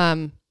knew it.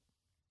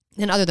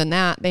 And other than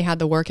that, they had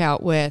the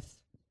workout with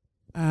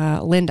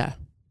Linda.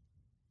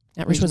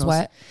 Which was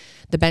what?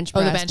 The bench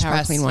press, the bench power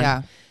press, clean one.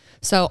 yeah.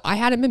 So I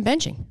hadn't been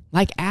benching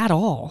like at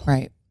all.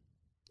 Right.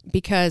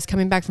 Because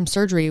coming back from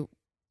surgery,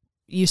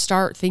 you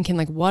start thinking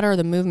like, what are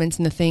the movements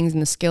and the things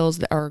and the skills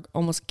that are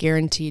almost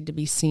guaranteed to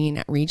be seen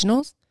at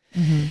regionals?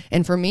 Mm-hmm.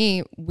 And for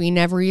me, we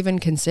never even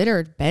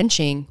considered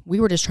benching. We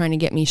were just trying to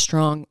get me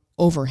strong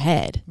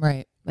overhead.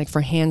 Right. Like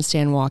for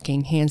handstand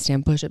walking,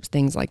 handstand push-ups,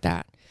 things like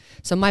that.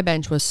 So my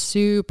bench was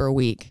super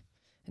weak.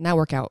 And that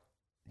workout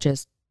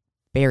just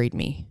buried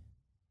me.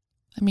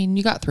 I mean,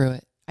 you got through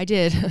it. I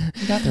did.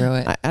 You got through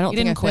it. I don't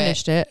think I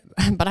finished it,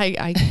 but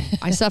I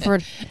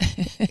suffered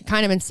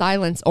kind of in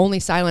silence, only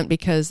silent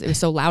because it was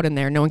so loud in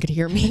there. No one could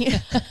hear me.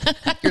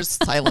 You're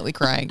silently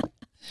crying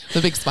with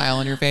a big smile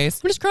on your face.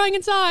 I'm just crying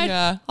inside.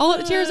 Yeah. I'll let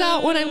the tears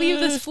out when I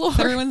leave this floor.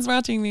 Everyone's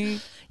watching me.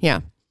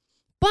 Yeah.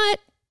 But,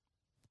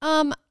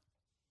 I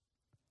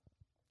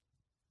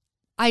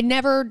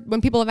never,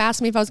 when people have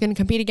asked me if I was going to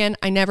compete again,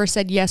 I never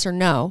said yes or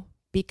no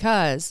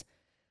because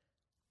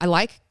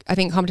I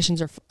think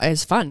competitions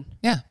is fun.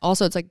 Yeah.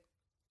 Also, it's like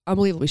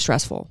unbelievably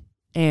stressful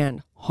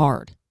and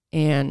hard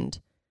and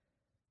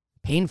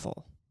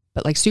painful,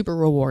 but like super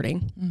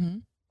rewarding. Mm-hmm.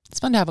 It's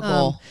fun to have a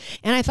goal.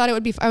 And I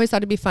always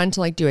thought it'd be fun to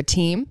like do a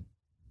team.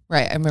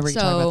 Right. I remember you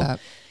talking about that.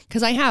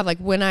 Because I have, like,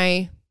 when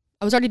I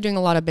was already doing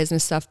a lot of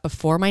business stuff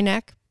before my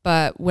neck,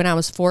 but when I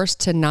was forced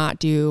to not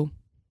do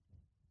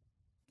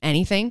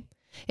anything,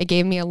 it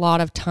gave me a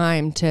lot of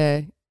time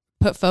to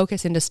put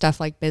focus into stuff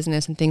like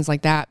business and things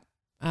like that.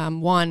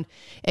 One,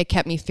 it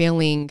kept me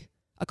feeling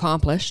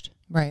accomplished.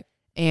 Right.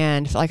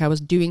 And felt like I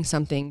was doing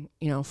something,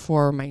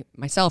 for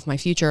myself, my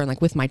future, and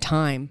like with my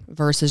time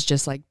versus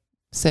just like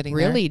sitting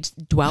really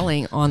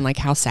dwelling on like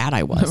how sad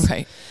I was.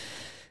 Right.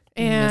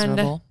 And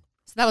miserable.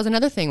 So that was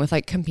another thing with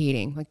like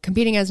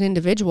competing as an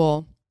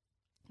individual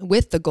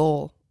with the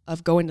goal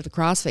of going to the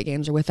CrossFit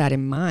Games or with that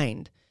in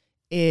mind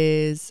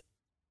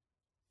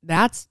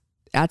that's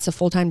a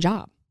full-time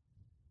job.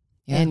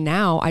 Yeah. And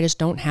now I just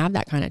don't have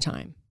that kind of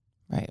time.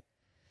 Right.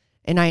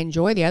 And I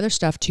enjoy the other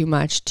stuff too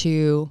much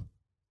to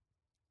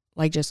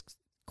like just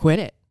quit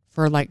it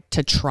for like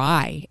to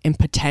try and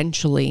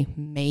potentially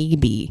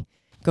maybe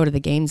go to the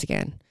games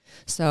again.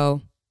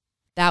 So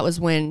that was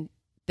when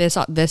this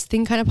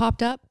thing kind of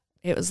popped up.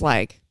 It was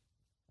like,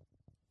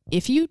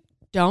 if you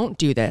don't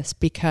do this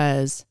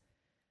because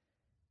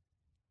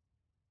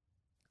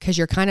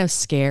you're kind of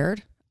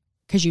scared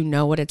because you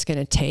know what it's going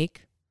to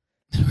take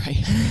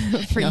right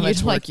for how you much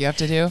to work like you have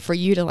to do for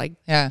you to like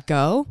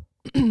go.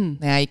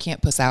 Yeah, you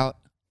can't puss out.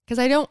 Because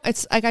I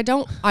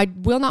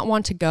will not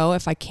want to go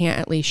if I can't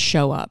at least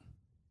show up.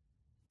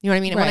 You know what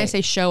I mean? And when I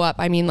say show up,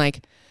 I mean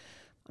like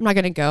I'm not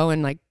going to go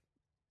and like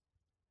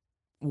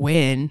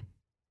win,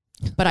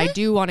 but I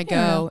do want to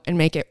go and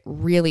make it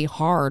really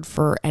hard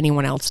for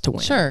anyone else to win.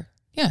 Sure.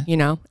 Yeah. You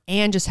know,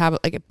 and just have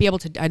like be able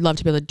to, I'd love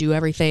to be able to do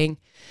everything,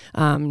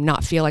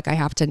 not feel like I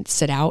have to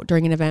sit out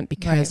during an event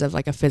because of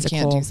like a physical,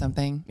 Can't do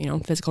something.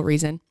 Physical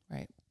reason.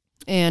 Right.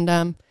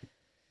 And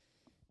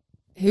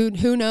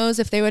who knows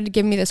if they would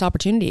give me this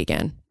opportunity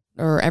again,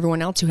 or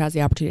everyone else who has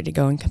the opportunity to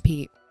go and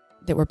compete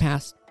that were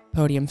past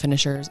podium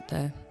finishers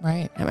at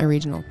my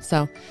regional.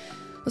 So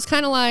it was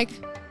kind of like,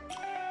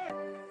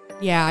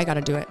 yeah, I got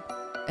to do it.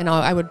 And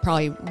I would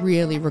probably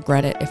really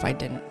regret it if I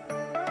didn't.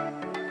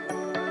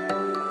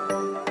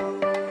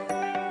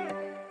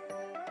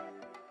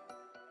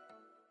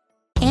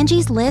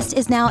 Angie's List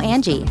is now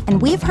Angie,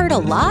 and we've heard a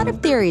lot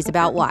of theories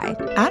about why.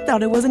 I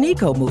thought it was an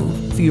eco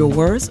move. Fewer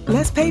words,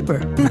 less paper.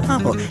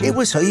 No, it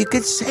was so you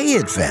could say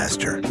it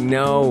faster.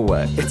 No,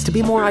 it's to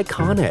be more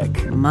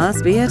iconic.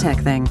 Must be a tech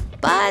thing.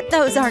 But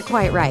those aren't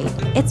quite right.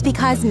 It's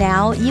because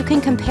now you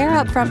can compare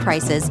upfront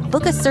prices,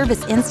 book a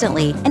service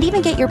instantly, and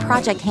even get your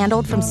project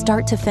handled from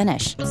start to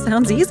finish.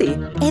 Sounds easy.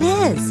 It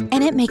is,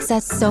 and it makes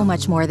us so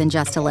much more than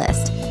just a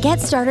list. Get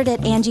started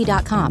at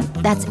Angie.com.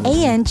 That's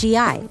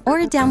ANGI, or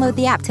download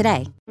the app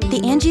today.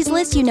 The Angie's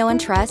List you know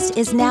and trust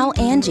is now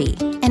Angie,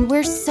 and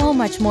we're so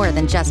much more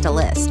than just a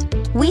list.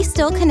 We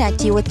still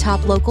connect you with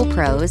top local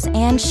pros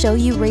and show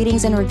you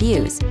ratings and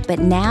reviews, but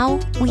now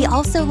we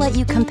also let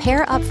you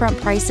compare upfront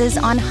prices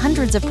on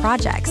hundreds of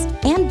projects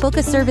and book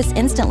a service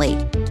instantly.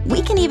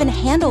 We can even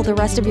handle the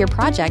rest of your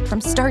project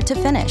from start to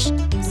finish.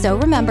 So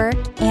remember,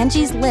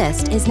 Angie's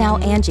List is now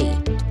Angie,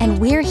 and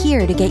we're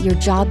here to get your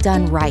job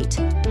done right.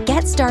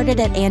 Get started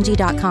at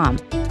Angie.com.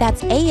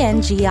 That's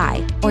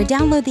ANGI, or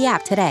download the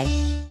app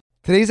today.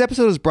 Today's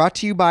episode is brought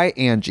to you by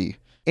Angie.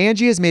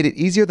 Angie has made it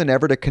easier than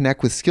ever to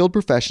connect with skilled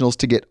professionals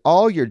to get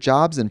all your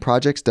jobs and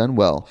projects done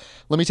well.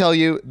 Let me tell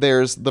you,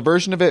 there's the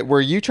version of it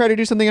where you try to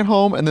do something at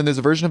home, and then there's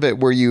a version of it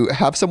where you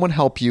have someone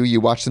help you, you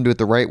watch them do it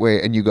the right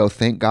way, and you go,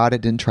 thank God I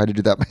didn't try to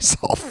do that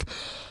myself.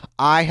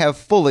 I have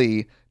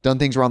fully done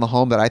things around the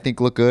home that I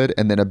think look good,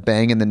 and then a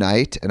bang in the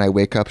night, and I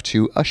wake up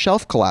to a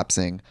shelf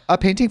collapsing, a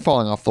painting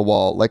falling off the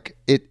wall.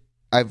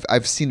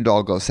 I've seen it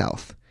all go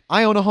south.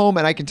 I own a home,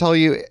 and I can tell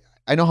you,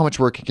 I know how much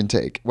work it can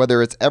take.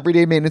 Whether it's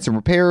everyday maintenance and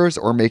repairs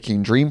or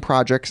making dream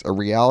projects a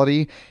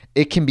reality,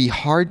 it can be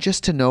hard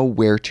just to know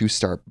where to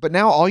start. But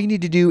now all you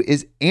need to do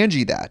is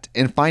Angie that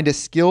and find a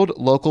skilled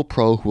local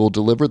pro who will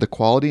deliver the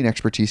quality and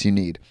expertise you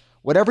need.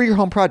 Whatever your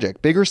home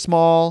project, big or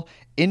small,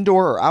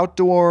 indoor or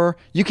outdoor,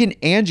 you can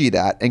Angie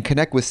that and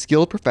connect with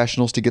skilled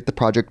professionals to get the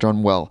project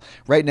done well.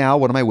 Right now,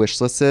 one of my wish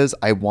lists is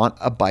I want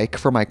a bike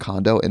for my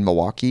condo in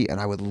Milwaukee, and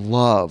I would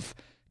love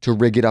to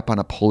rig it up on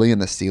a pulley in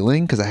the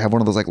ceiling because I have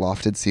one of those like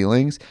lofted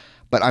ceilings,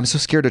 but I'm so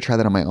scared to try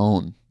that on my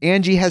own.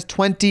 Angie has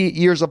 20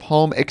 years of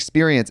home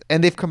experience,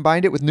 and they've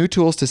combined it with new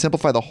tools to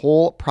simplify the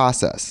whole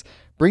process.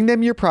 Bring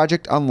them your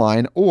project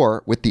online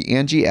or with the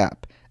Angie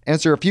app.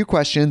 Answer a few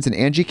questions and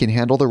Angie can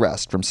handle the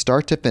rest from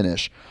start to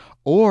finish,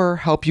 or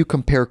help you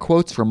compare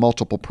quotes from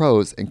multiple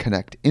pros and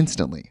connect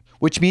instantly,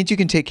 which means you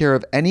can take care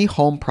of any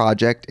home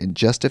project in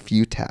just a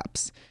few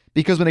taps.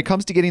 Because when it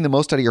comes to getting the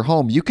most out of your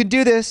home, you can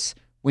do this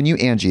when you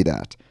Angie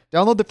that.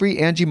 Download the free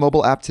Angie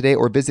mobile app today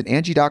or visit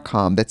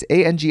Angie.com. That's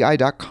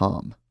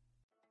ANGI.com.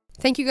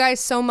 Thank you guys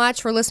so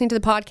much for listening to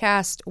the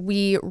podcast.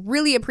 We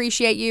really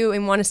appreciate you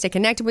and want to stay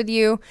connected with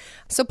you.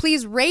 So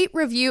please rate,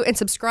 review, and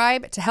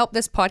subscribe to help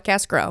this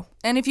podcast grow.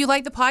 And if you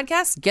like the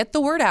podcast, get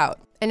the word out.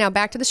 And now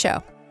back to the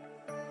show.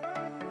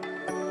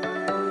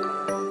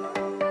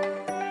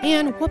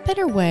 And what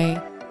better way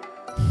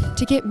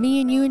to get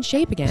me and you in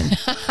shape again?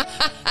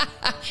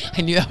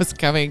 I knew that was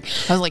coming.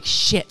 I was like,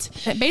 shit.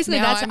 Basically,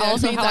 Now that's I'm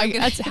also gonna-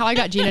 that's how I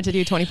got Gina to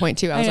do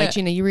 20.2. I was like,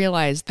 Gina, you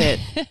realize that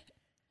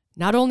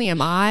not only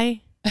am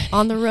I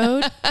on the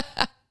road,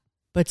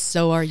 but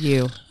so are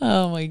you.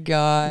 Oh my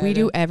God. We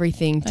do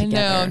everything together.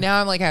 I know.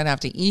 Now I'm like, I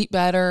have to eat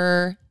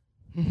better.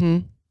 Mm-hmm.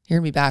 You're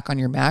going to be back on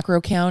your macro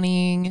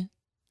counting.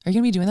 Are you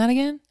going to be doing that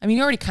again? I mean,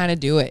 you already kind of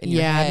do it.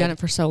 Yeah, I've done it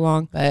for so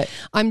long. But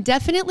I'm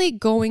definitely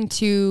going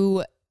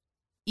to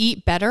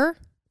eat better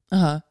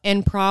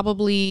and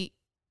probably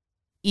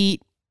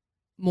eat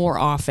more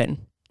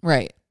often.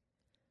 Right.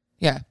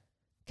 Yeah.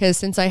 Because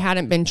since I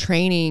hadn't been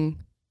training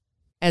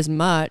as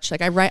much,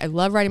 like I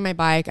love riding my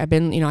bike. I've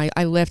been,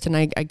 I lift and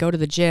I go to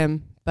the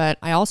gym, but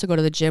I also go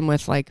to the gym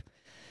with like,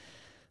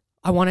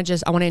 I want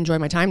to enjoy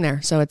my time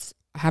there. So I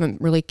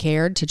haven't really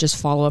cared to just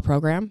follow a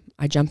program.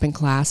 I jump in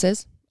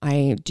classes.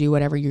 I do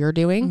whatever you're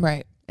doing.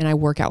 Right. And I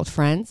work out with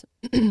friends.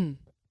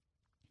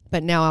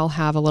 But now I'll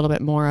have a little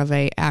bit more of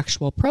a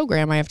actual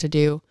program I have to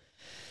do.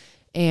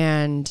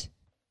 And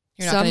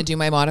you're not going to do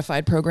my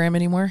modified program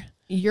anymore?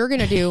 You're going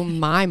to do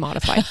my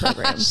modified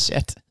program.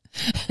 Shit.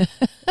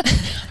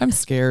 I'm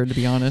scared, to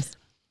be honest.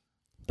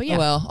 But yeah. Oh,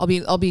 well,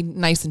 I'll be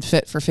nice and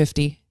fit for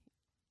 50.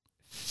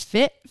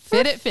 Fit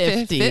at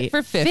 50. Fit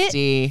for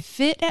 50.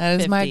 Fit at 50.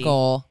 That is my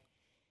goal.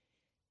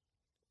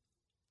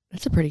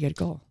 That's a pretty good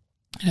goal.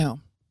 I know.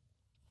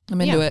 I'm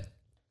into it.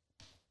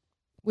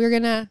 We're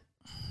going to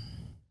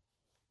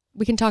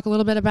we can talk a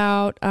little bit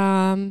about.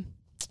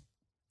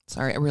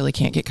 Sorry, I really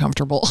can't get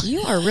comfortable.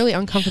 You are really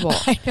uncomfortable.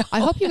 I know. I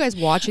hope you guys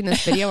watching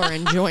this video are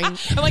enjoying.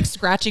 I'm like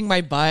scratching my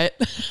butt.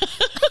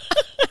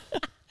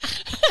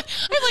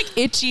 I'm like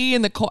itchy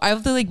and I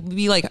have to like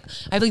be like,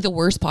 I have like the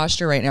worst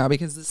posture right now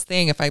because this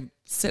thing, if I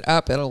sit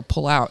up, it'll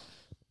pull out.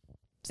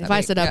 If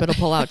I sit up, it'll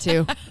pull out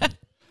too.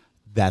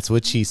 That's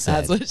what she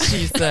said. That's what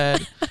she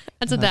said.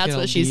 That's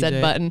what she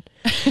said button.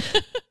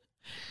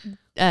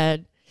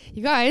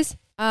 You guys,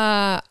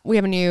 we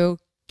have a new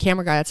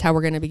camera guy. That's how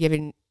we're going to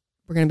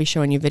be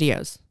showing you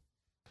videos.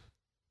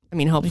 I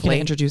mean, hopefully. Can I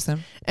introduce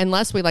them?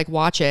 Unless we like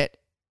watch it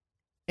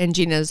and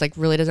Gina's like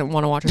really doesn't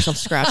want to watch herself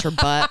scratch her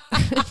butt.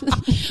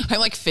 I'm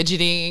like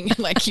fidgeting,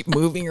 like keep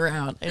moving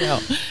around. I know.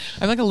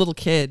 I'm like a little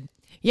kid.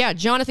 Yeah,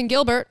 Jonathan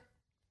Gilbert.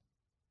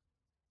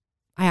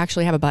 I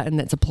actually have a button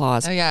that's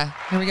applause. Oh yeah.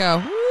 Here we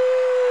go.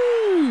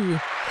 Woo!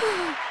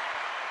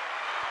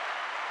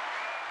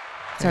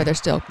 Sorry, they're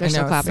still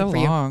clapping for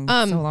long.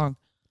 you. So long.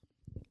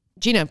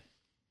 Gina,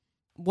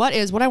 what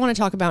I want to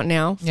talk about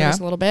now for just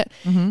a little bit,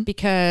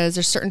 because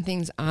there's certain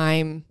things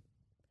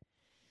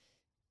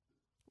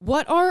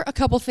what are a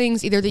couple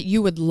things either that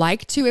you would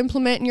like to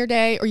implement in your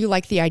day or you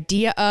like the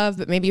idea of,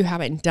 but maybe you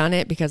haven't done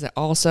it because it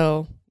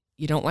also,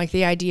 you don't like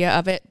the idea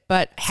of it,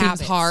 but habits.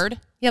 Seems hard.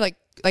 Yeah,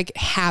 like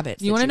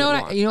habits. You want to know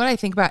what I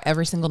think about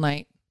every single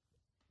night?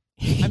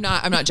 I'm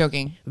not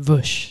joking.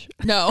 Vush.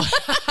 No.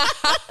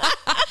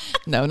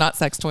 No, not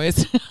sex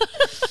toys.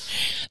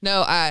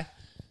 No, and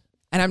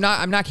I'm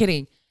not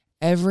kidding.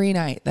 Every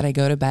night that I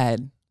go to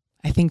bed,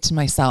 I think to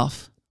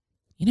myself,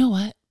 you know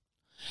what?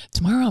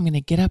 Tomorrow I'm going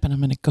to get up and I'm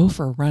going to go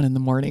for a run in the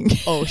morning.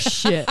 Oh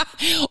shit.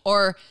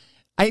 Or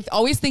I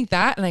always think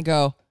that and I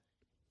go,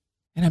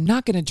 and I'm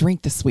not going to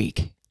drink this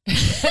week.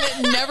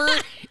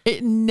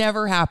 It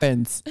never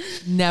happens.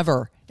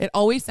 Never. It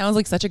always sounds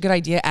like such a good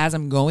idea as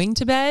I'm going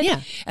to bed.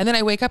 Yeah. And then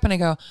I wake up and I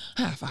go,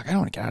 fuck, I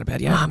don't want to get out of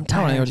bed yet. I'm tired.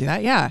 I don't want to go do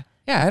that. Yeah.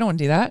 Yeah. I don't want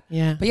to do that.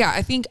 Yeah. But yeah,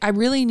 I think I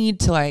really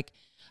need to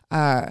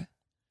I'm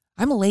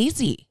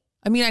lazy.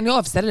 I mean, I know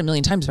I've said it a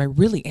million times, but I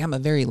really am a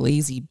very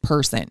lazy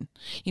person.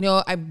 You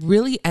know, I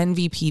really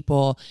envy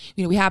people.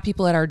 You know, we have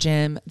people at our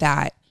gym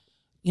that,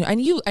 you know,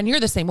 and you're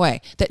the same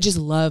way, that just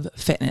love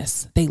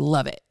fitness. They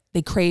love it.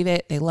 They crave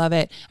it. They love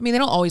it. I mean, they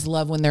don't always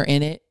love when they're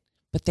in it,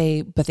 but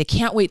they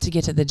can't wait to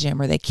get to the gym,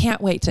 or they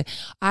can't wait to,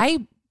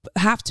 I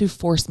have to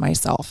force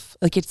myself.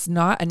 Like, it's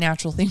not a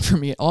natural thing for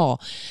me at all.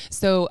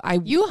 So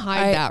you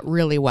hide that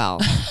really well.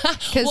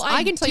 Because Well,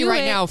 I can tell you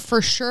right now,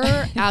 for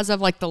sure, as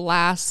of like the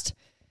last,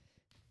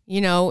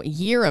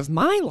 year of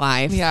my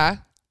life, yeah,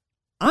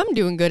 I'm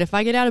doing good if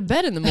I get out of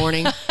bed in the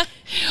morning.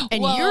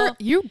 And well,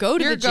 you go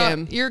to the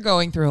gym. You're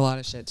going through a lot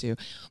of shit too.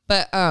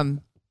 But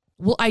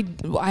well, I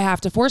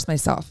have to force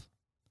myself.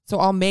 So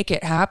I'll make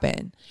it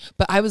happen.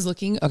 But I was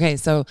looking, okay,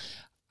 so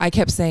I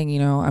kept saying,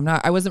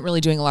 I wasn't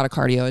really doing a lot of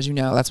cardio, as you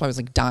know. That's why I was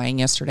like dying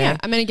yesterday. Yeah,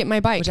 I'm going to get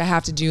my bike. Which I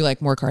have to do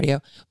like more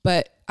cardio.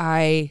 But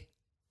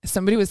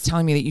somebody was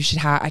telling me that you should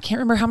have, I can't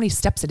remember how many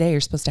steps a day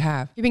you're supposed to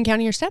have. You've been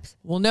counting your steps?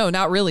 Well, no,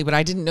 not really. But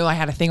I didn't know I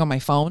had a thing on my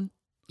phone.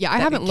 Yeah, I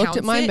haven't looked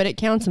at mine, but it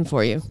counts them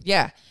for you.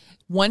 Yeah.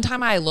 One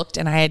time I looked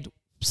and I had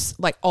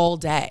like all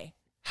day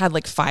had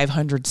like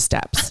 500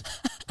 steps.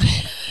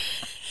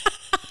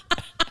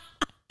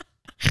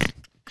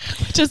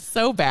 Just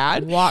so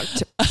bad.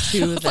 Walked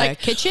to the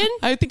kitchen.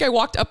 I think I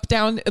walked up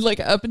and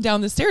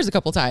down the stairs a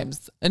couple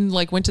times and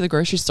like went to the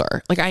grocery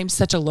store. Like, I'm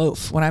such a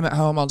loaf. When I'm at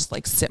home, I'll just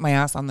like sit my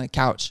ass on the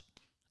couch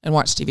and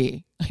watch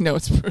TV. I know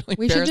it's really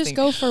We should just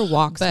go for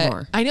walks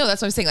more. I know,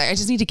 that's what I'm saying. Like, I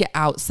just need to get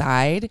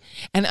outside.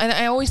 And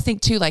I always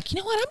think too, like, you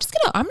know what?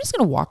 I'm just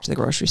gonna walk to the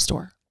grocery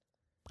store.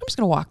 I'm just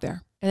gonna walk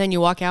there. And then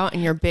you walk out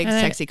and your big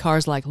sexy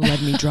car's like,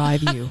 let me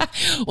drive you.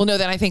 Well, no,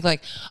 then I think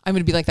like I'm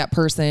going to be like that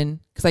person,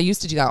 because I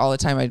used to do that all the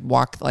time. I'd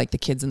walk like the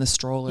kids in the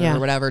stroller or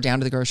whatever down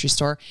to the grocery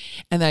store.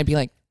 And then I'd be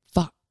like,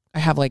 fuck, I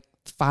have like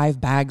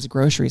 5 bags of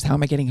groceries. How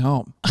am I getting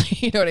home?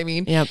 You know what I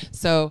mean? Yep.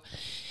 So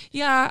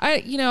yeah,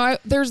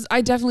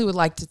 I definitely would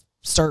like to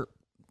start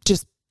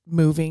just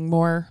moving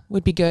more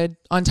would be good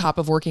on top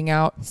of working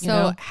out.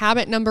 So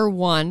habit number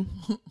 1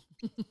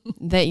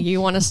 that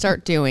you want to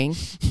start doing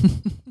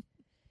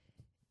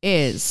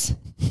is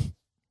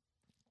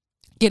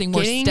getting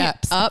more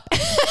steps up.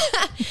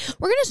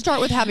 We're going to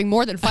start with having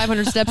more than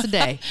 500 steps a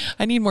day.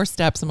 I need more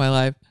steps in my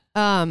life.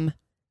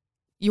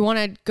 You want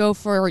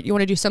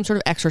to do some sort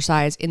of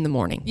exercise in the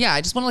morning. Yeah.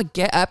 I just want to like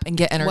get up and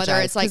get energized.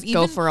 Whether it's like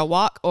go for a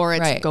walk or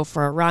it's go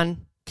for a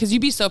run. Cause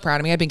you'd be so proud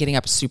of me. I've been getting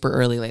up super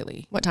early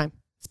lately. What time?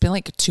 It's been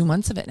like 2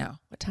 months of it now.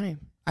 What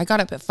time? I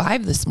got up at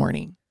 5 this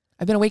morning.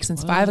 I've been awake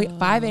since 5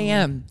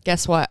 a.m.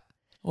 Guess what?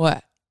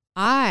 What?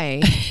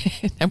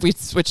 Have we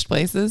switched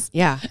places?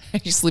 Yeah. Are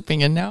you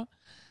sleeping in now?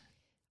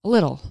 A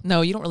little.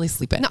 No, you don't really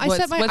sleep in. No, I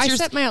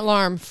set my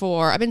alarm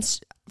for. I've been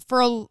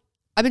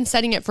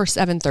setting it for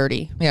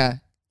 7:30. Yeah.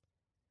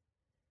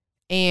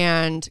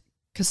 And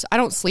because I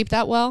don't sleep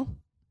that well,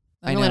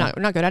 I really know.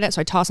 not good at it.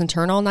 So I toss and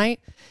turn all night.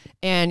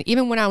 And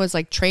even when I was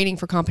like training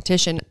for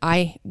competition,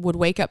 I would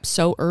wake up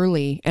so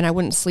early and I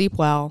wouldn't sleep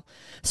well.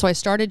 So I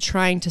started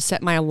trying to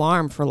set my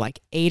alarm for like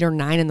 8 or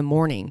 9 in the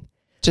morning.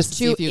 Just to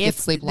see if you could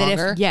sleep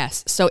longer?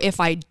 Yes. So if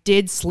I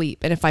did sleep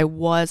and if I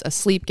was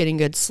asleep getting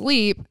good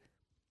sleep,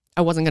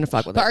 I wasn't going to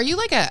fuck with But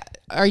it.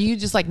 are you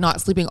just like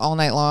not sleeping all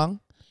night long?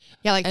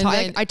 Yeah, like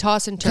I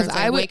toss and turn.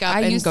 I wake up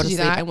and go to sleep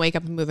and wake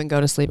up and move and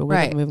go to sleep and wake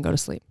up and move and go to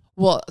sleep.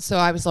 Well, so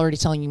I was already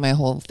telling you my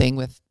whole thing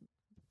with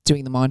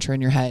doing the mantra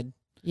in your head.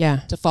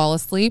 Yeah. To fall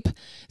asleep.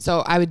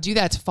 So I would do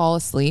that to fall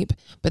asleep,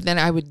 but then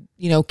I would,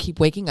 keep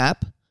waking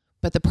up.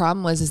 But the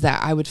problem is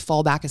that I would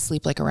fall back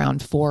asleep like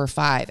around 4 or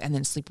 5 and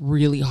then sleep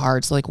really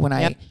hard. So like when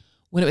it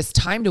was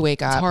time to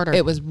wake up,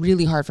 it was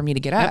really hard for me to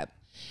get up.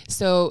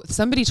 So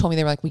somebody told me,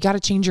 they were like, we got to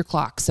change your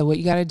clock. So what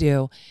you got to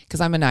do,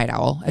 because I'm a night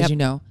owl, as you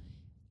know,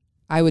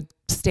 I would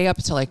stay up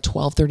until like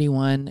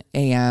 12:31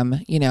 a.m.,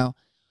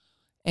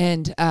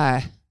 and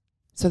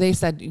so they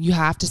said you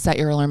have to set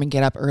your alarm and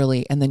get up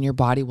early, and then your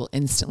body will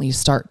instantly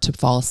start to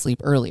fall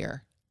asleep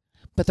earlier.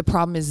 But the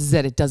problem is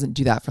that it doesn't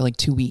do that for like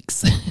 2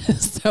 weeks.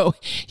 So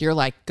you're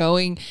like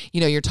going,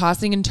 you're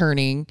tossing and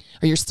turning,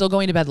 or you're still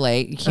going to bed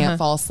late. You can't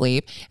fall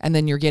asleep. And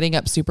then you're getting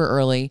up super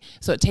early.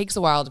 So it takes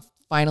a while to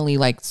finally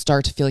like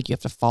start to feel like you have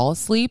to fall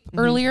asleep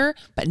earlier.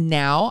 But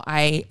now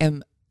I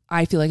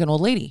feel like an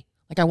old lady.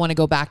 Like I want to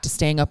go back to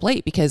staying up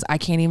late because I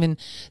can't even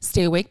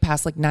stay awake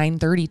past like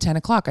 9:30, 10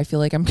 o'clock. I feel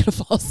like I'm going to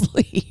fall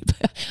asleep.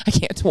 I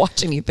can't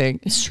watch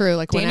anything. It's true.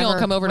 Like Daniel will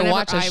come over to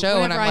watch a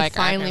show and I'm like,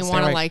 I finally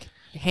want to like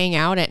hang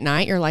out at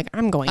night. You're like,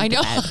 I'm going to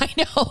bed. I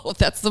know.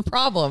 That's the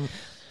problem.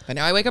 But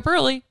now I wake up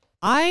early.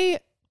 I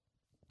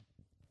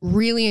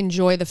really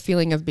enjoy the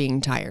feeling of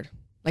being tired,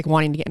 like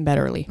wanting to get in bed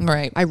early.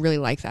 Right. I really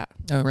like that.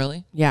 Oh,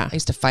 really? Yeah. I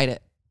used to fight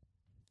it.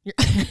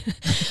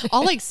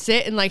 I'll like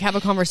sit and like have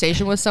a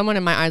conversation with someone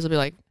and my eyes will be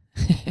like,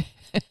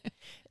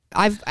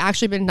 I've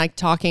actually been like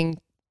talking,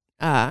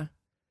 having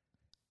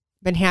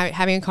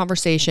a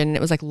conversation. And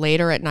it was like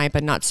later at night,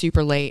 but not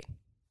super late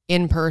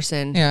in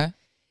person. Yeah.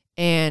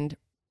 And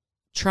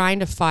trying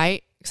to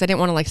fight because I didn't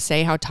want to like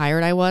say how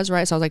tired I was.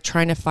 Right. So I was like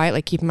trying to fight,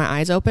 like keeping my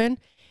eyes open.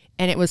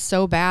 And it was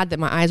so bad that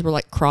my eyes were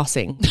like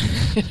crossing.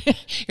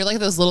 You're like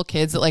those little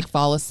kids that like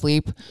fall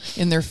asleep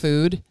in their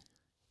food.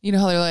 You know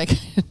how they're like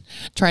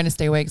trying to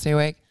stay awake.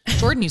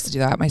 Jordan used to do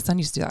that. My son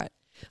used to do that.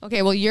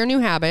 Okay, well, your new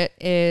habit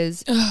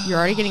is you're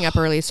already getting up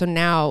early, so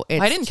now it's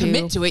I didn't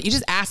commit to it. You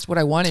just asked what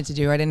I wanted to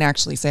do. I didn't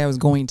actually say I was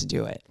going to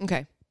do it.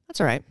 Okay,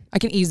 that's all right. I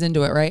can ease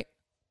into it, right?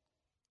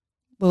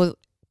 Well,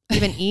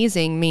 even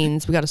easing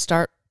means we got to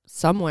start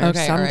somewhere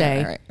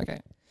someday.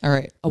 All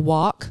right. A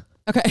walk.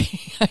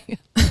 Okay.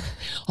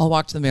 I'll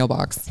walk to the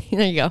mailbox.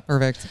 There you go.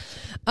 Perfect.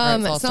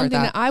 So something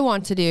that I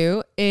want to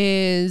do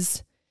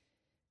is,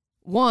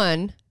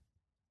 one,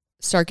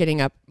 start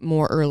getting up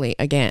more early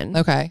again.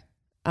 Okay.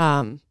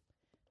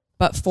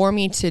 But for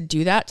me to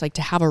do that, like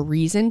to have a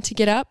reason to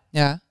get up,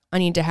 I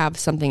need to have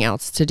something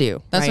else to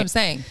do. That's what I'm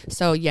saying.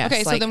 So yes.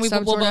 Okay, so then we'll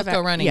both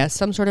go running. Yes,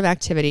 some sort of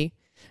activity,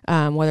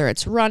 whether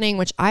it's running,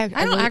 which I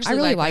don't actually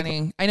really like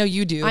running. I know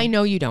you do. I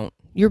know you don't.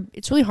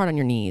 It's really hard on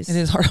your knees. It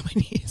is hard on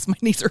my knees. My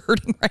knees are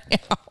hurting right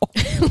now.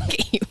 Look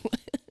at you.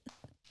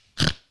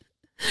 I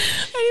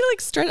need to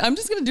like stretch. I'm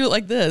just going to do it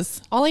like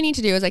this. All I need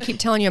to do is I keep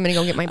telling you I'm going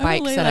to go get my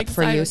bike set up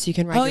for you so you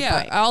can ride your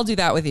bike. I'll do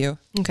that with you.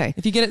 Okay.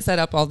 If you get it set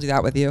up, I'll do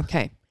that with you.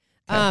 Okay.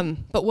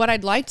 But what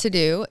I'd like to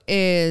do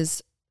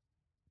is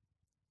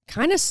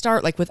kind of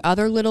start like with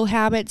other little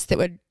habits that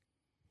would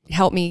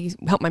help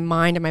my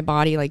mind and my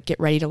body like get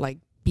ready to like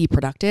be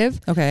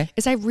productive. Okay.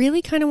 Is I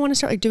really kind of want to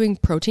start like doing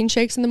protein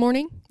shakes in the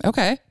morning.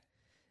 Okay.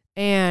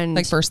 And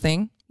like first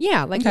thing?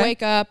 Yeah. Like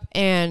wake up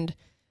and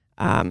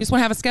you just want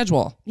to have a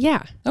schedule.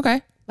 Yeah.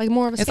 Okay. Like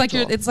more of a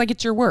schedule. It's like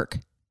it's your work.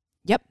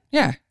 Yep.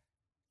 Yeah.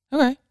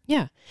 Okay.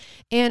 Yeah.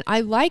 And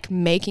I like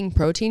making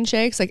protein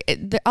shakes. Like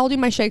I'll do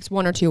my shakes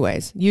one or two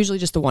ways. Usually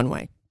just the one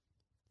way.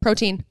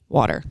 Protein,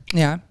 water.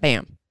 Yeah.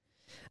 Bam.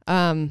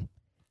 And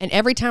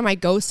every time I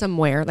go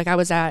somewhere, like I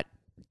was at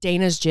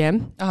Dana's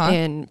gym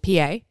in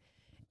PA,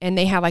 and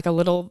they have like a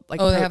little like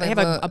they have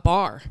a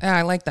bar. Yeah,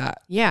 I like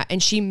that. Yeah,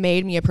 and she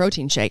made me a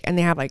protein shake, and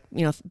they have like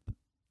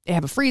they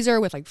have a freezer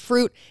with like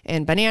fruit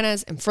and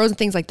bananas and frozen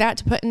things like that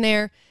to put in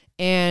there.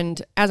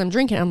 And as I'm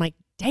drinking, I'm like,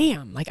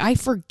 damn, like I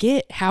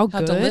forget how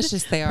good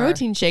delicious they are.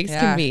 Protein shakes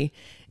can be.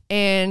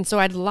 And so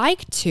I'd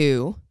like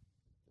to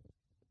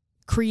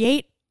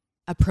create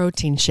a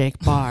protein shake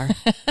bar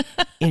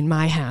in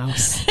my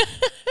house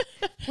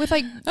with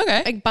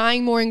like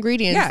buying more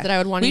ingredients that I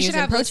would want to use in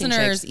protein shakes. We should have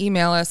listeners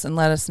email us and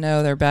let us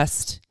know their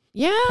best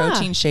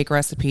protein shake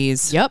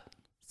recipes. Yep.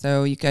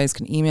 So you guys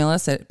can email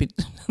us at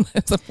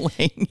as I'm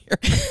laying here.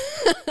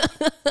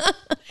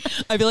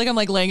 I feel like I'm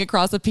like laying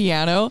across a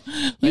piano.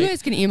 You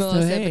guys can email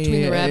us at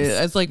Between the Reps.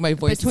 It's like my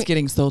voice is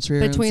getting sultry.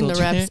 Between the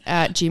Reps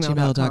at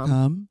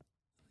gmail.com.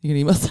 You can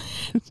email us.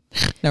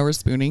 Now we're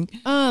spooning.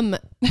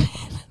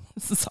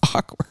 This is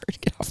awkward.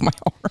 Get off my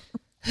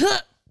arm.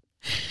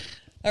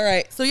 All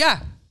right. So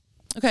yeah.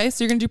 Okay.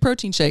 So you're going to do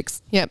protein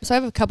shakes. Yep. So I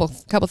have a couple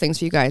things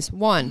for you guys.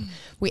 One,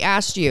 we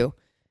asked you,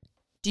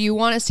 Do you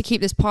want us to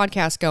keep this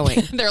podcast going?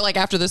 They're like,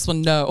 after this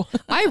one, no.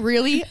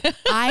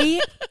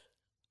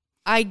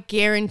 I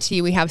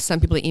guarantee we have some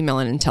people that email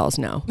in and tell us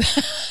no.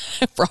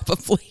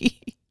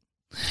 Probably.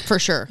 For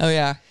sure. Oh,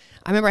 yeah.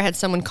 I remember I had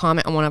someone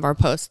comment on one of our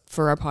posts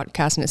for our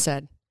podcast and it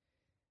said,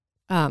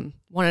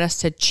 wanted us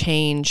to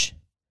change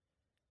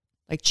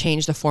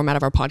the format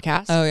of our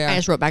podcast. Oh, yeah. I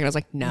just wrote back and I was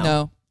like,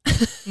 no.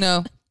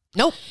 No.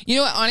 Nope. You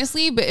know what?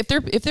 Honestly, but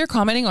if they're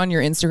commenting on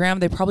your Instagram,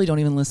 they probably don't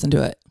even listen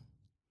to it.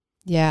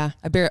 Yeah.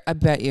 I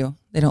bet you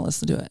they don't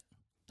listen to it.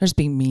 They're just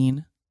being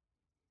mean.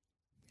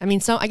 I mean,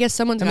 I guess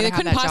someone's got to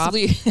have that job.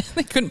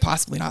 They couldn't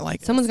possibly not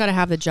like Someone's got to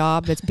have the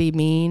job that's be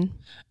mean.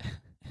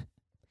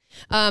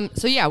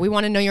 So yeah, we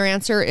want to know your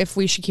answer if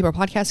we should keep our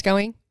podcast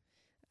going.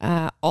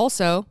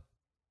 Also,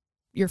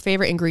 your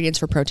favorite ingredients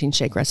for protein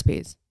shake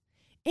recipes.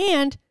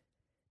 And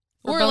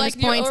for bonus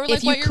points,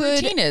 if you what your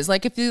routine is.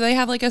 Like if they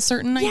have like a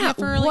certain idea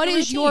for like what a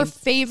is your routine.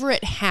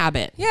 favorite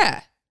habit?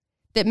 Yeah.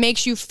 That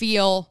makes you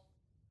feel...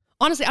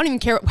 Honestly, I don't even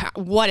care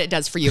what it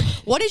does for you.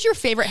 What is your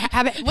favorite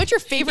habit? What's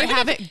your favorite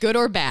habit, good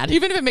or bad?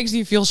 Even if it makes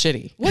you feel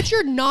shitty. What's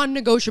your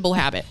non-negotiable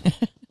habit?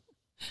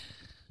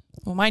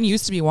 Well, mine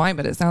used to be wine,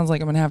 but it sounds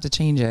like I'm going to have to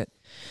change it.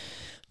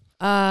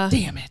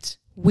 Damn it.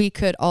 We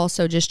could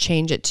also just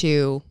change it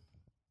to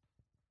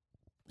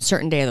a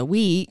certain day of the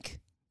week.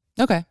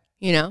 Okay.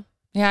 You know?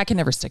 Yeah, I can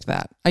never stick to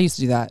that. I used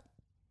to do that.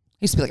 I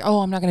used to be like,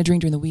 oh, I'm not going to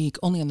drink during the week,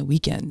 only on the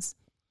weekends.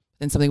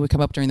 Then something would come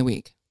up during the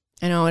week.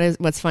 I know it is.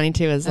 What's funny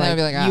too is like,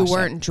 oh, you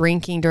weren't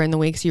drinking during the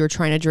week, so you were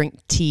trying to drink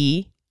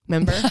tea.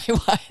 Remember? I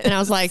was. And I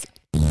was like,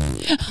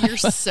 "You're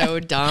so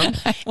dumb."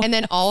 And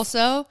then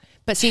also,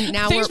 but see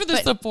now Thanks for the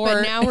support.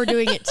 But now we're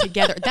doing it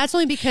together. That's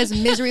only because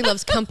misery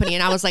loves company,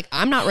 and I was like,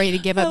 "I'm not ready to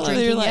give up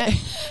drinking yet."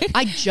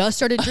 I just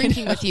started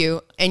drinking with you,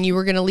 and you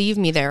were going to leave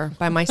me there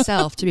by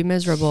myself to be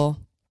miserable.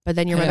 But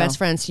then you're my best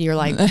friend, so you're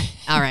like,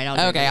 "All right,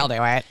 I'll do it." I'll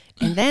do it.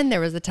 And then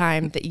there was the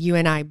time that you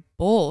and I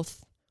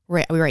both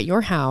we were at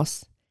your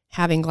house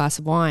having a glass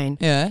of wine.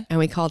 Yeah. And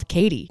we called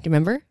Katie. Do you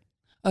remember?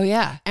 Oh,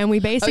 yeah. And we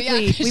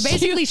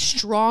basically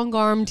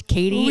strong-armed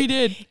Katie. We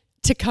did.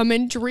 To come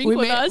and drink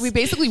with us. We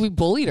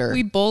bullied her.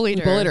 We bullied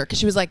her because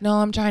she was like, no,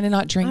 I'm trying to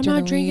not drink during the week.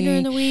 I'm not drinking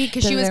during the week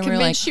because she was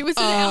convinced she was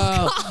an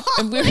alcoholic.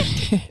 And we were...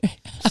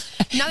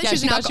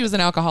 she thought she was an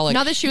alcoholic.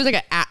 Not that she was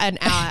like an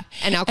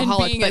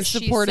alcoholic, but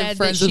she said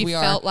that she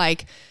felt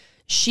like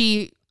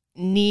she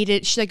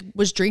like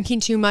was drinking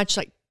too much,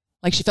 like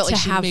she felt like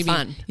she have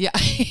fun. Yeah.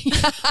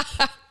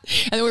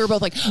 And then we were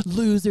both like,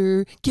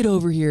 loser, get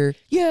over here.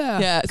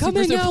 Yeah. Come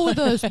hang out with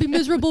us. Be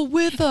miserable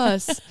with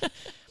us.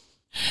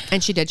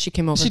 And she did. She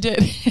came over. She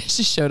did.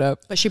 She showed up.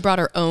 But she brought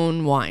her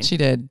own wine. She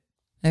did.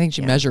 I think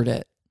she measured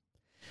it.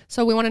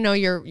 So we want to know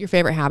your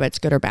favorite habits,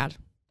 good or bad.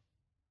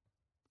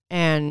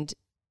 And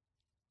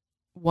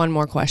one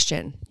more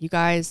question. You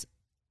guys,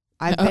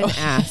 I've been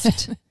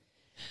asked.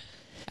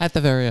 At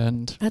the very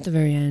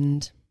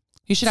end.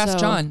 You should ask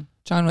John.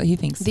 John, what he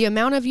thinks. The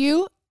amount of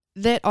you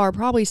that are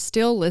probably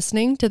still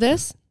listening to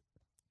this,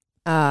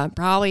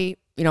 probably,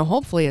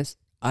 hopefully is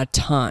a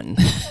ton.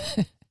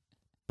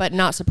 But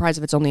not surprised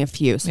if it's only a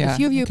few. So a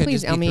few of you,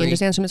 please email me and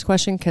just answer this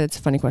question because it's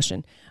a funny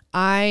question.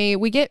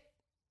 We get,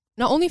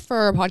 not only for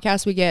our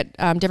podcast, we get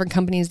different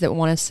companies that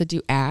want us to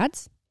do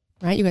ads,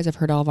 right? You guys have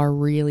heard all of our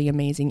really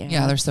amazing ads.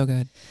 Yeah, they're so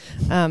good.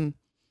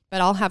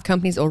 But I'll have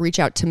companies that will reach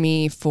out to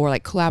me for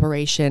like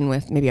collaboration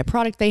with maybe a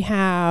product they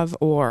have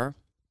or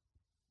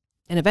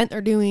an event they're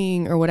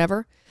doing or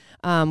whatever.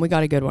 We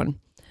got a good one.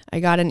 I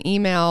got an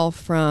email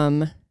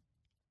from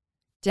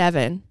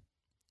Devin,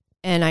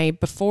 and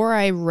before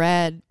I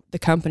read the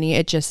company,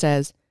 it just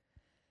says,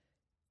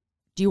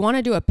 do you want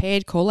to do a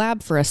paid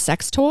collab for a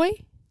sex toy?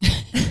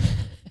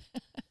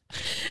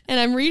 And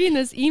I'm reading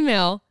this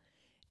email,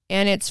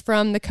 and it's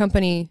from the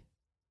company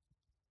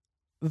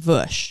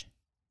Vush.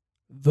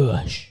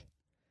 Vush?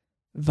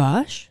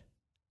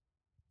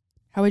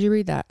 How would you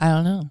read that? I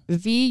don't know.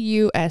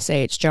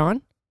 V-U-S-H.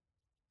 John?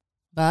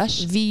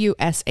 Vush?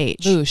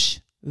 V-U-S-H.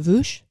 Vush.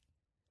 Vush?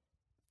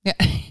 Yeah.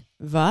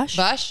 Vush?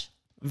 Vush?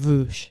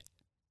 Vush.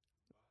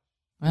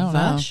 I don't know.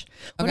 Vush?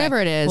 Whatever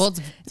it is. Well,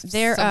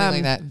 they're something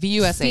like that.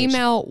 V-U-S-H.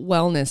 Female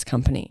wellness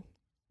company.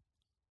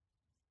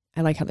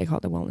 I like how they call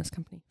it the wellness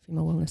company.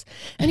 Female wellness.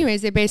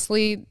 Anyways, they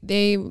basically,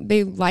 they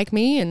like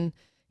me and,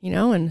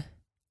 and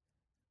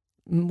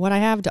what I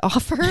have to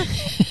offer.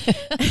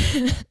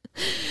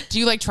 Do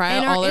you try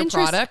out all their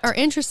product? Are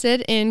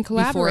interested in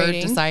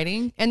collaborating before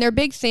deciding? And their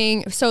big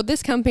thing, so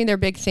this company, their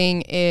big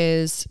thing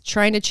is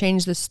trying to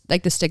change this,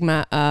 the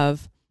stigma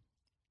of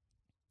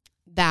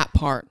that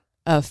part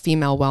of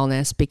female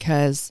wellness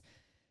because,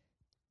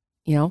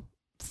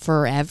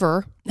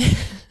 forever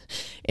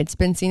it's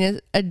been seen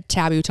as a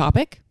taboo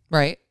topic.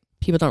 Right.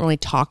 People don't really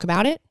talk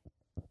about it.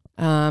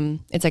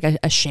 It's like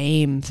a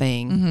shame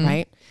thing,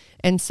 right?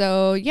 And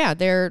so,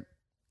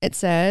 it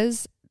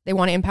says they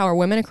want to empower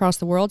women across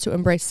the world to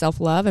embrace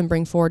self-love and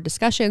bring forward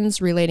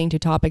discussions relating to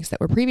topics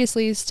that were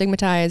previously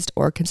stigmatized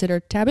or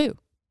considered taboo.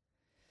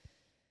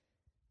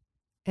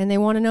 And they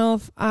want to know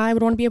if I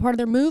would want to be a part of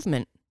their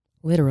movement,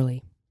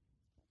 literally.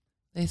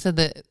 They said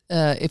that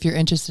if you're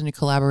interested in a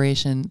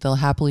collaboration, they'll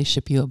happily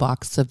ship you a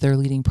box of their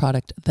leading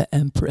product, the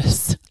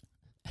Empress.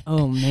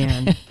 Oh,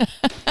 man.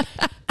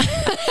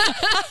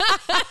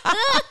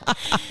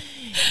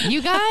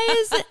 You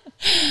guys.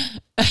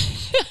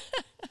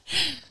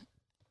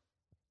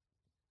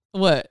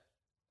 What?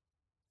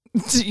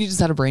 You just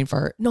had a brain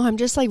fart. No, I'm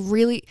just like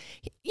really,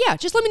 yeah.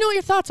 Just let me know what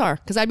your thoughts are,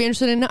 because I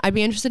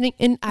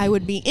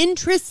would be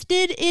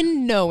interested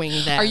in knowing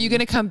that. Are you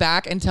going to come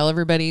back and tell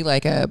everybody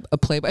like a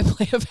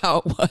play-by-play of how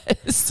it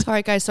was? All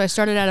right, guys. So I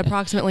started at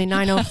approximately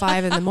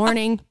 9:05 in the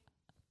morning.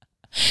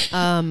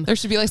 There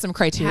should be like some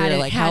criteria,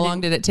 like how long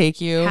did it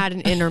take you? Had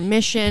an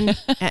intermission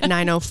at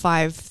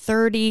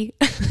 9:05:30.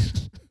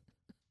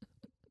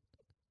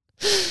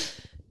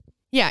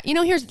 Yeah,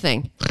 here's the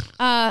thing.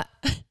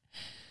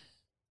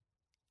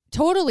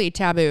 Totally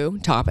taboo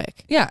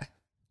topic. Yeah.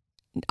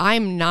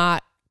 I'm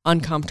not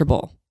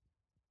uncomfortable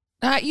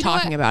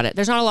talking about it.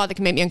 There's not a lot that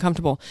can make me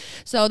uncomfortable.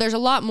 So there's a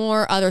lot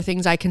more other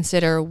things I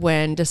consider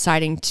when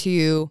deciding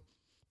to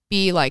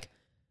be like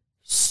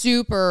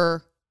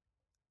super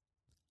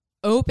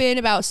open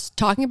about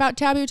talking about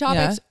taboo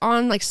topics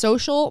on like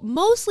social,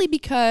 mostly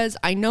because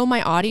I know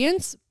my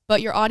audience,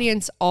 but your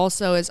audience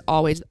also is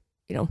always,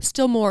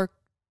 still more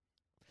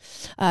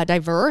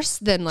diverse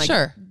than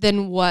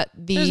than what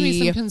there's gonna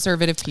be some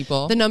conservative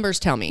people. The numbers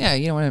tell me. Yeah,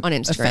 you don't want to on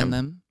Instagram. Offend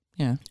them.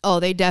 Yeah. Oh,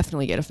 they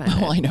definitely get offended.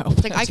 Oh, I know.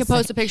 It's like I could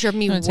post a picture of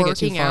me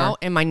working out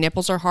and my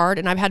nipples are hard,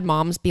 and I've had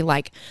moms be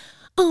like,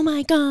 "Oh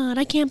my God,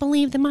 I can't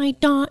believe that my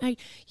daughter,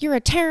 you're a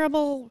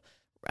terrible,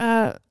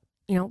 because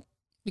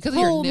of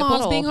your nipples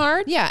model. being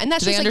hard." Yeah, and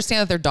that's Do they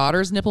understand that their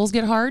daughters' nipples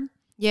get hard?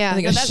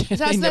 Yeah, that's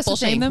the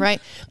thing, right?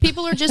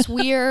 People are just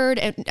weird,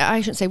 and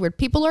I shouldn't say weird.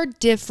 People are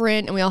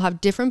different, and we all have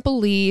different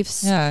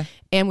beliefs. Yeah,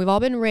 and we've all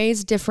been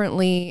raised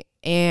differently,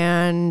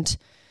 and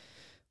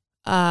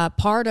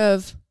part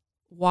of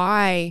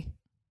why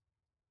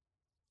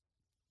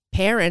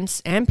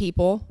parents and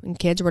people and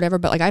kids or whatever,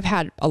 but like I've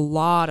had a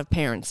lot of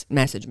parents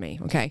message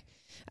me. Okay,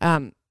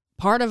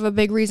 part of a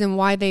big reason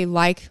why they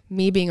like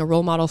me being a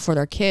role model for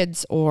their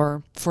kids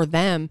or for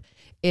them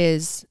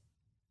is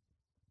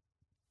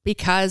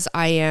because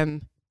I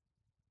am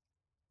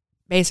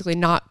basically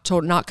not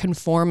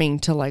conforming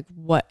to like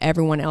what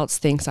everyone else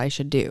thinks I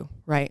should do,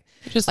 right?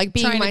 Just like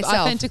being myself,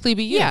 authentically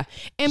be you. Yeah,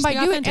 and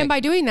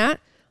by doing that,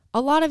 a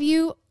lot of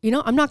you,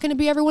 I'm not going to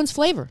be everyone's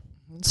flavor.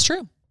 It's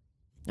true.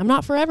 I'm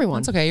not for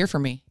everyone. That's okay. You're for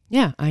me.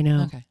 Yeah, I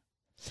know. Okay.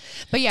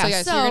 But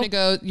yeah, so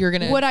you're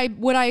gonna. Would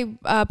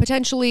I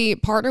potentially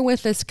partner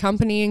with this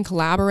company and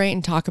collaborate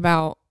and talk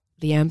about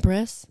the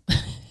Empress?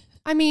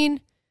 I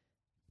mean,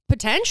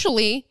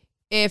 potentially.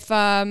 If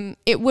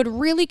it would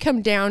really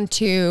come down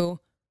to,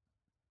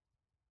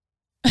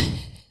 I'm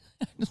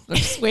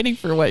just waiting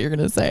for what you're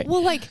gonna say.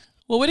 Well, like,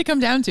 what would it come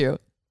down to?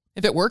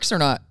 If it works or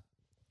not?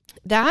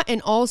 That, and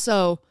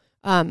also,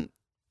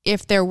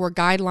 if there were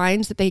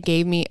guidelines that they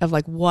gave me of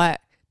like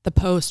what the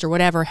post or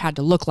whatever had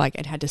to look like,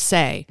 it had to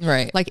say,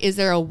 right? Like, is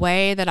there a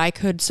way that I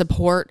could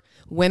support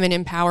women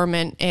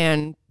empowerment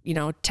and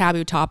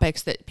taboo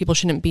topics that people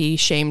shouldn't be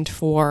shamed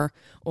for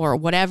or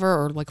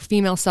whatever, or like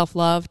female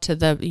self-love to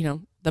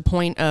the the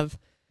point of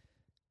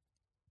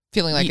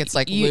feeling like it's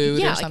like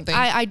lewd or something.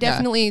 I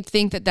definitely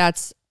think that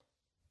that's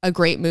a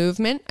great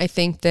movement. I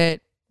think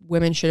that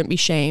women shouldn't be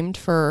shamed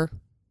for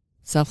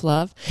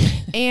self-love.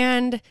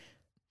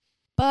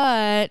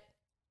 But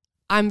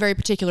I'm very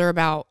particular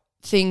about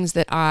things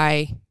that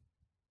I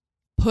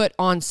put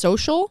on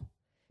social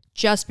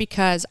just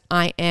because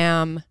I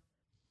am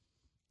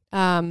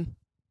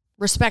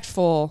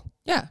respectful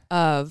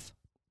of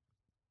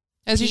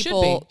as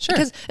people, you should be. Sure.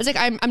 Because it's like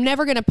I'm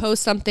never going to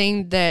post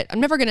something that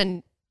I'm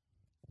going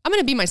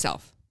to be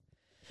myself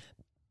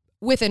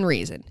within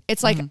reason.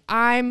 It's like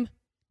I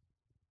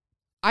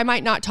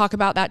might not talk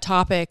about that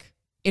topic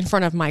in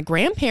front of my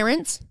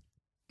grandparents.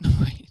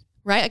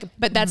 Right? Like,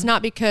 but that's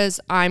not because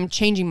I'm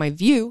changing my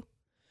view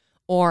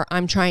or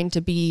I'm trying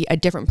to be a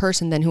different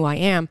person than who I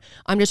am.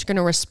 I'm just going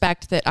to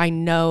respect that I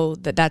know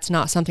that that's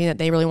not something that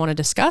they really want to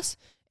discuss.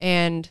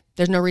 And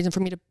there's no reason for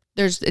me to,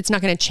 it's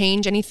not going to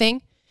change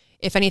anything.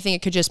 If anything,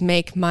 it could just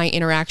make my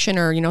interaction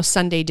or,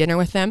 Sunday dinner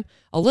with them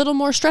a little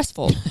more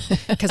stressful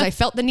because I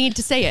felt the need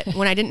to say it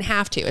when I didn't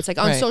have to. It's like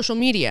on social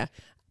media,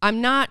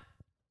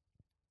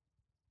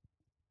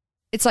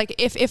 it's like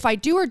if I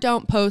do or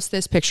don't post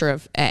this picture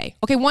of A.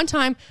 Okay, one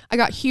time I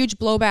got huge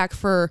blowback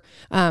for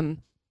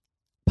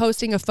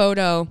posting a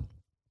photo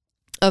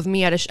of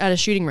me at a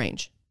shooting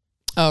range.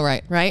 Oh,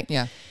 right. Right?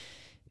 Yeah.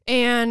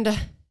 And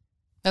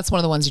that's one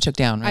of the ones you took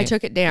down, right? I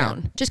took it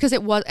down just because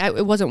it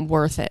wasn't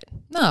worth it.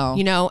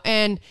 No.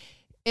 And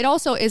it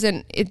also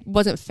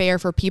wasn't fair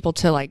for people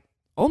to like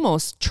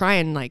almost try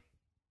and like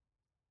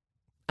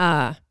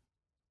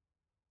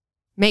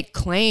make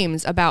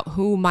claims about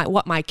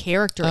what my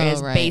character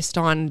is based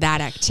on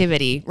that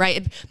activity,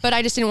 right? But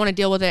I just didn't want to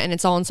deal with it, and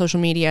it's all on social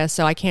media,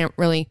 so I can't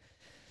really.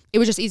 It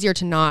was just easier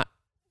to not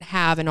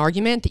have an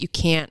argument that you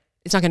can't.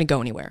 It's not going to go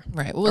anywhere,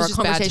 right? Well, or a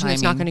conversation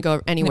that's not going to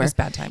go anywhere. It's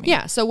bad timing.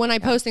 Yeah. So when I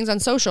post things on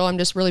social, I'm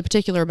just really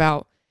particular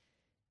about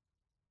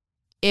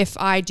if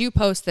I do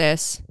post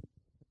this,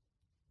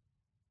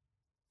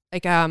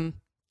 like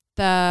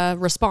the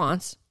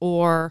response,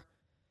 or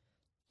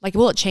like,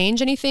 will it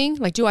change anything?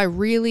 Like, do I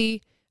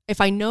really,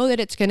 if I know that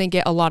it's going to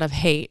get a lot of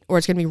hate or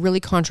it's going to be really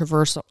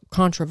controversial,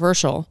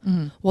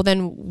 well,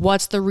 then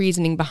what's the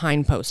reasoning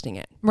behind posting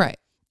it? Right.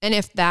 And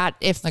if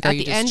like, are at you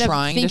the just end of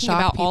trying to thinking shock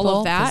about people? all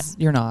of that, 'Cause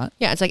you're not.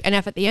 Yeah, it's like, and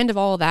if at the end of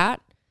all of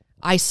that,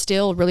 I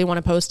still really want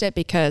to post it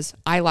because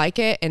I like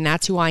it and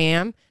that's who I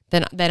am,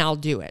 then I'll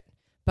do it.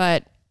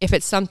 But if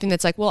it's something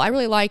that's like, well, I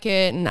really like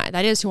it and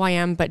that is who I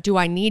am, but do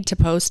I need to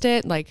post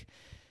it? Like,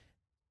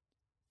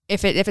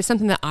 if it's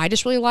something that I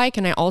just really like,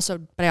 and I also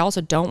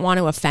don't want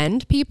to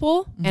offend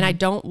people, and I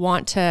don't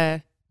want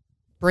to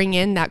bring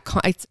in that,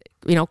 I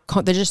don't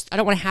want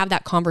to have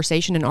that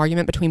conversation and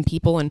argument between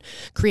people and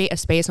create a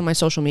space on my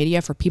social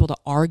media for people to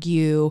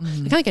argue,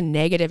 kind of like a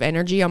negative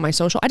energy on my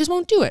social. I just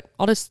won't do it.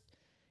 I'll just,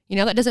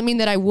 that doesn't mean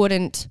that I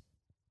wouldn't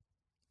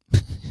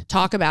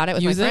talk about it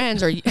with my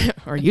friends or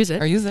use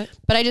it.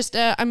 But I just,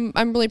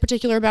 I'm really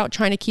particular about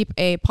trying to keep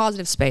a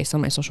positive space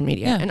on my social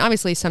media. Yeah. And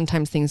obviously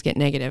sometimes things get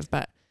negative,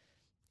 but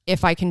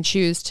if I can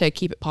choose to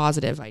keep it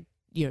positive, I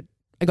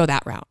go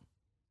that route.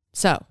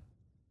 So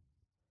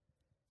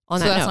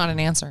That's not an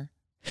answer.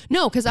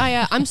 No, because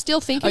I'm still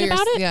thinking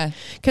about it. Yeah.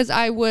 Because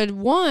I would,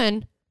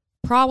 one,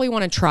 probably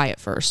want to try it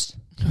first.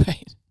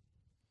 Right.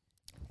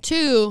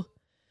 Two,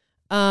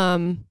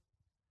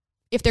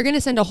 if they're going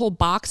to send a whole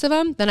box of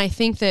them, then I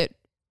think that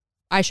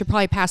I should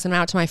probably pass them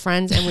out to my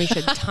friends, and we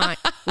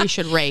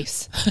should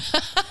race.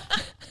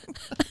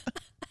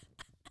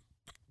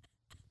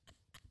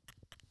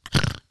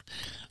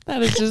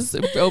 That is just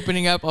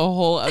opening up a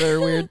whole other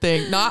weird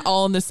thing. Not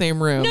all in the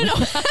same room. No.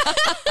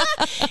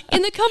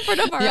 In the comfort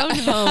of our own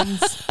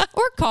homes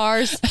or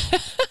cars.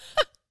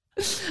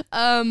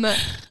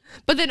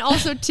 But then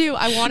also too,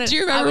 I wanted. Do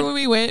you remember when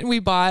we went and we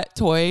bought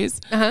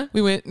toys? Uh-huh.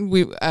 We went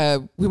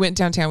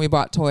downtown. We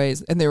bought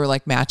toys, and they were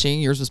like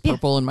matching. Yours was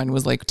purple, and mine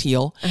was like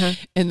teal. Uh-huh.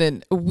 And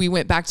then we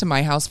went back to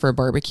my house for a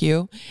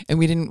barbecue, and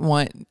we didn't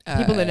want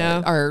people to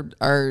know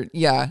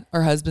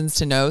our husbands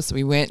to know. So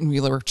we went and we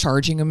were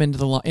charging them in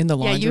the laundry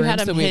room. You had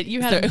them hidden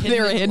in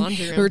the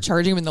laundry room. We were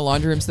charging them in the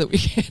laundry room so that we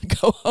could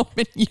go home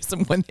and use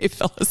them when they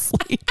fell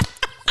asleep.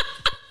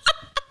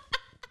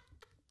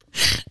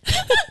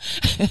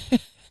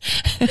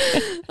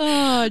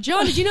 Oh,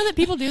 John, did you know that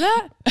people do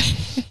that?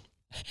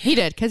 He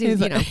did, because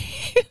he's, yeah.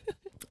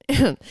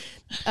 Okay.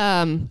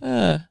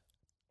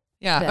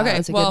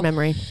 That's a good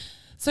memory.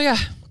 So yeah,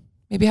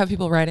 maybe have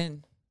people write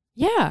in.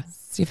 Yeah.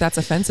 See if that's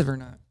offensive or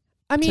not.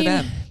 I mean, to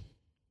them.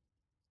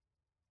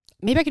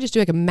 Maybe I could just do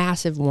like a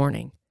massive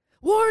warning.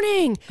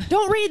 Warning!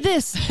 Don't read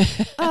this.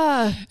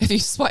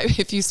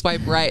 If you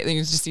swipe right, then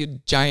you just see a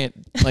giant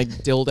like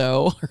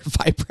dildo or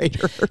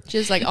vibrator.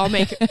 Just like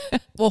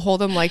we'll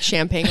hold them like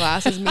champagne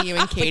glasses, me, you,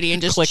 and Katie,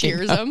 and just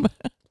cheers them.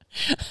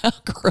 How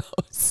gross!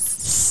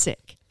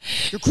 Sick.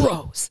 You're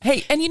gross.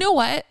 Hey, and you know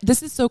what?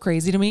 This is so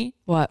crazy to me.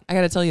 What? I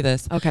got to tell you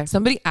this. Okay.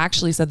 Somebody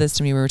actually said this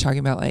to me. We were talking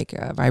about like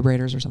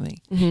vibrators or something,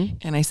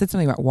 and I said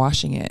something about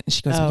washing it, and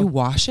she goes, "You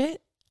wash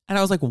it?" And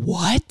I was like,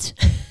 "What?"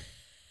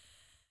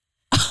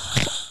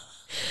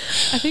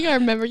 I think I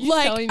remember you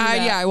telling me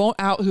that. Yeah, I won't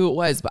out who it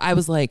was, but I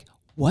was like,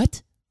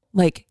 what?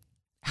 Like,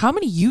 how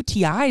many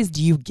UTIs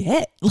do you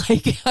get?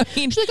 Like, I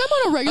mean, she's like, I'm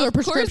on a regular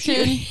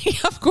prescription.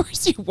 Of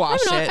course you wash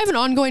it. I have an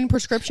ongoing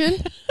prescription.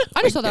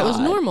 I just thought that was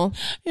normal.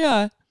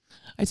 Yeah.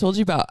 I told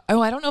you about, I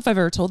don't know if I've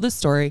ever told this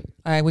story.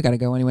 We got to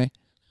go anyway.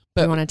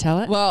 But you want to tell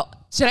it? Well,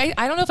 should I?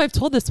 I don't know if I've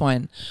told this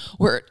one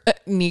where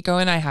Nico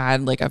and I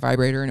had like a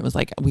vibrator, and it was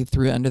like, we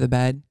threw it under the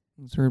bed.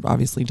 We were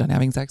obviously done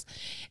having sex.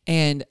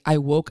 And I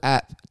woke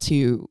up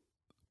to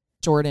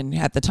Jordan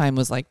at the time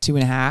was like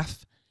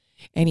 2.5,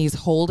 and he's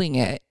holding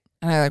it,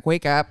 and I like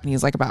wake up and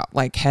he's like about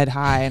like head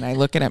high, and I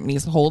look at him and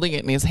he's holding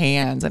it in his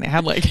hands, and it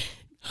had like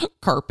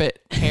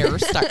carpet hair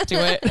stuck to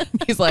it.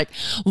 He's like,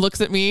 looks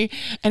at me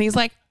and he's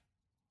like,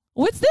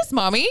 "What's this,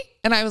 mommy?"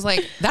 And I was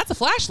like, "That's a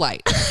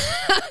flashlight."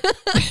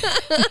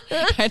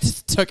 I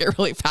just took it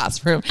really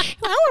fast for him.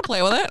 I want to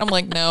play with it. I'm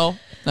like, no.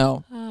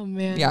 Oh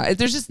man. Yeah.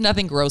 There's just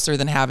nothing grosser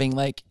than having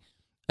like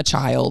a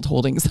child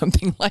holding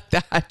something like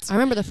that. I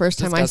remember the first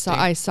time I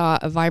saw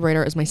a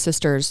vibrator. It was my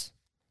sister's.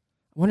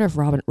 I wonder if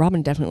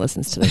Robin definitely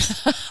listens to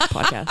this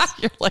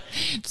podcast. You're like,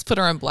 just put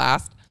her on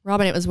blast.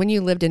 Robin, it was when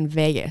you lived in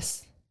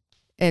Vegas,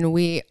 and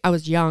I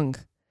was young,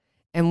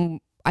 and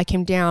I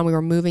came down. We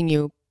were moving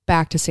you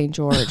back to St.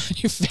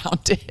 George. You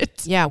found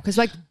it. Yeah, because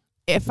like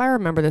if I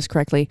remember this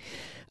correctly,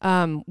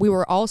 we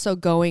were also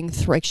going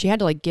through, like, she had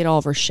to like get all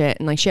of her shit,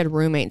 and like she had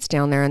roommates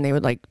down there, and they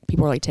would like,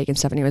 people were like taking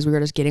stuff anyways. We were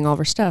just getting all of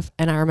her stuff,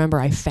 and I remember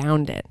I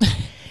found it,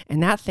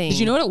 and that thing.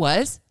 Did you know what it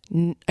was?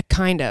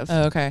 Kind of.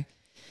 Oh, okay.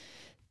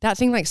 That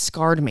thing like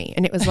scarred me,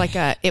 and it was like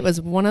it was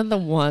one of the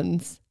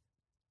ones.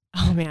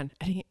 Oh man,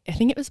 I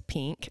think it was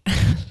pink.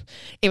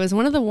 It was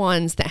one of the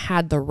ones that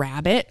had the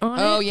rabbit on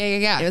it. Oh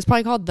yeah. It was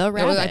probably called the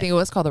rabbit. I think it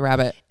was called the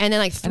rabbit. And then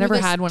like I never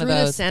had one of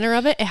those. The center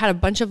of it, it had a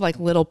bunch of like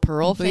little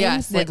pearl things.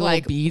 Yes, that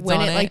like beads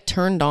when on it it. like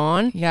turned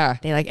on. Yeah,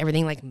 they like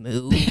everything like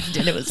moved,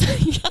 and it was.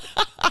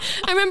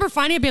 I remember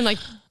finding it being like,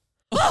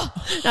 oh,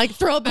 like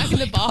throw it back in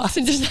the box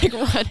and just like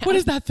run out. What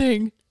is that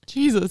thing?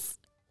 Jesus.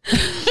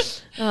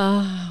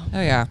 Oh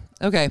yeah.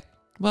 Okay.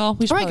 Well,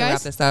 we should probably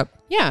wrap this up.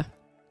 Yeah.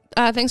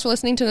 Thanks for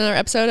listening to another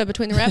episode of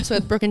Between the Reps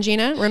with Brooke and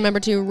Gina. Remember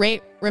to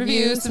rate,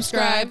 review,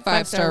 subscribe,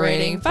 5-star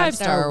rating,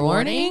 5-star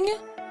warning.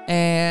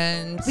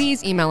 And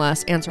please email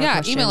us, answer our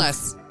questions. Email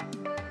us.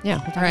 Yeah.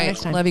 We'll talk All right.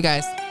 next time. Love you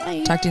guys.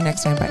 Bye. Talk to you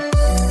next time. Bye.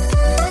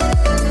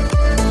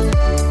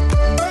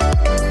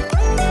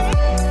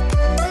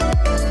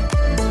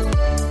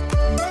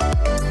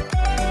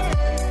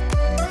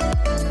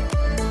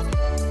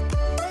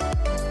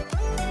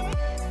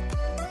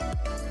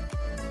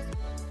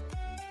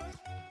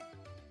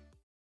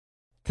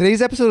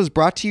 Today's episode is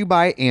brought to you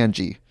by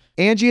Angie.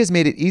 Angie has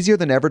made it easier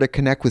than ever to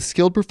connect with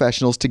skilled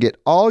professionals to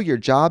get all your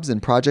jobs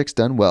and projects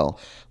done well.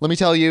 Let me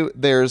tell you,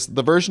 there's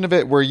the version of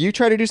it where you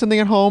try to do something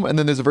at home, and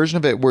then there's a version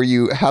of it where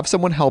you have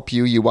someone help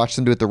you, you watch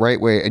them do it the right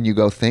way, and you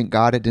go, thank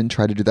God I didn't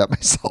try to do that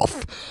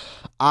myself.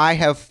 I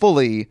have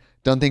fully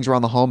done things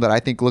around the home that I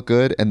think look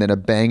good, and then a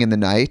bang in the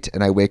night,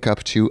 and I wake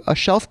up to a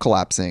shelf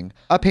collapsing,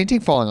 a painting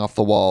falling off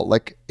the wall.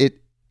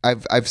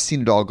 I've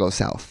seen it all go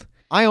south.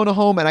 I own a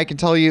home, and I can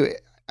tell you,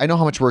 I know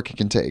how much work it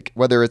can take.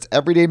 Whether it's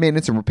everyday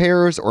maintenance and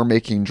repairs or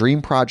making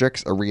dream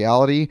projects a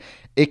reality,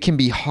 it can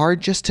be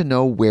hard just to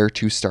know where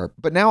to start.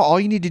 But now all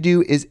you need to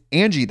do is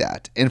Angie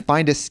that and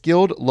find a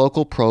skilled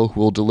local pro who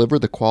will deliver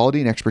the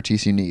quality and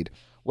expertise you need.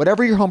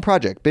 Whatever your home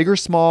project, big or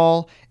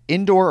small,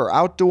 indoor or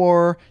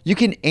outdoor, you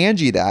can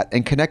Angie that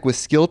and connect with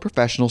skilled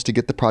professionals to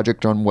get the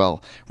project done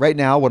well. Right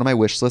now, one of my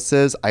wish lists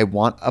is I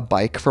want a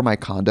bike for my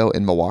condo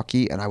in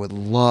Milwaukee, and I would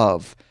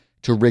love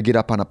to rig it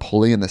up on a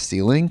pulley in the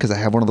ceiling because I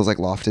have one of those like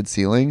lofted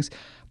ceilings,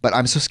 but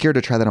I'm so scared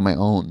to try that on my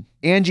own.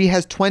 Angie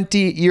has 20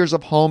 years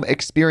of home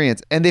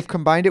experience, and they've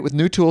combined it with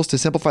new tools to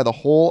simplify the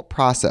whole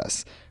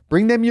process.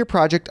 Bring them your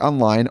project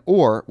online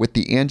or with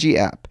the Angie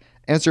app.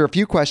 Answer a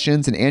few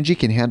questions and Angie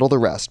can handle the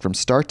rest from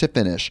start to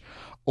finish,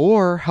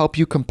 or help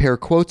you compare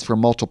quotes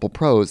from multiple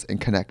pros and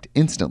connect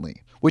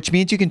instantly, which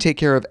means you can take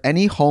care of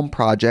any home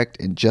project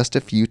in just a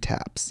few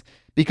taps.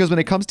 Because when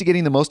it comes to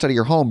getting the most out of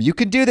your home, you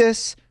can do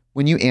this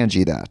when you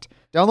Angie that.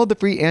 Download the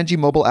free Angie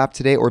mobile app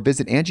today or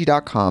visit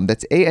Angie.com.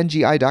 That's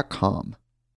ANGI.com.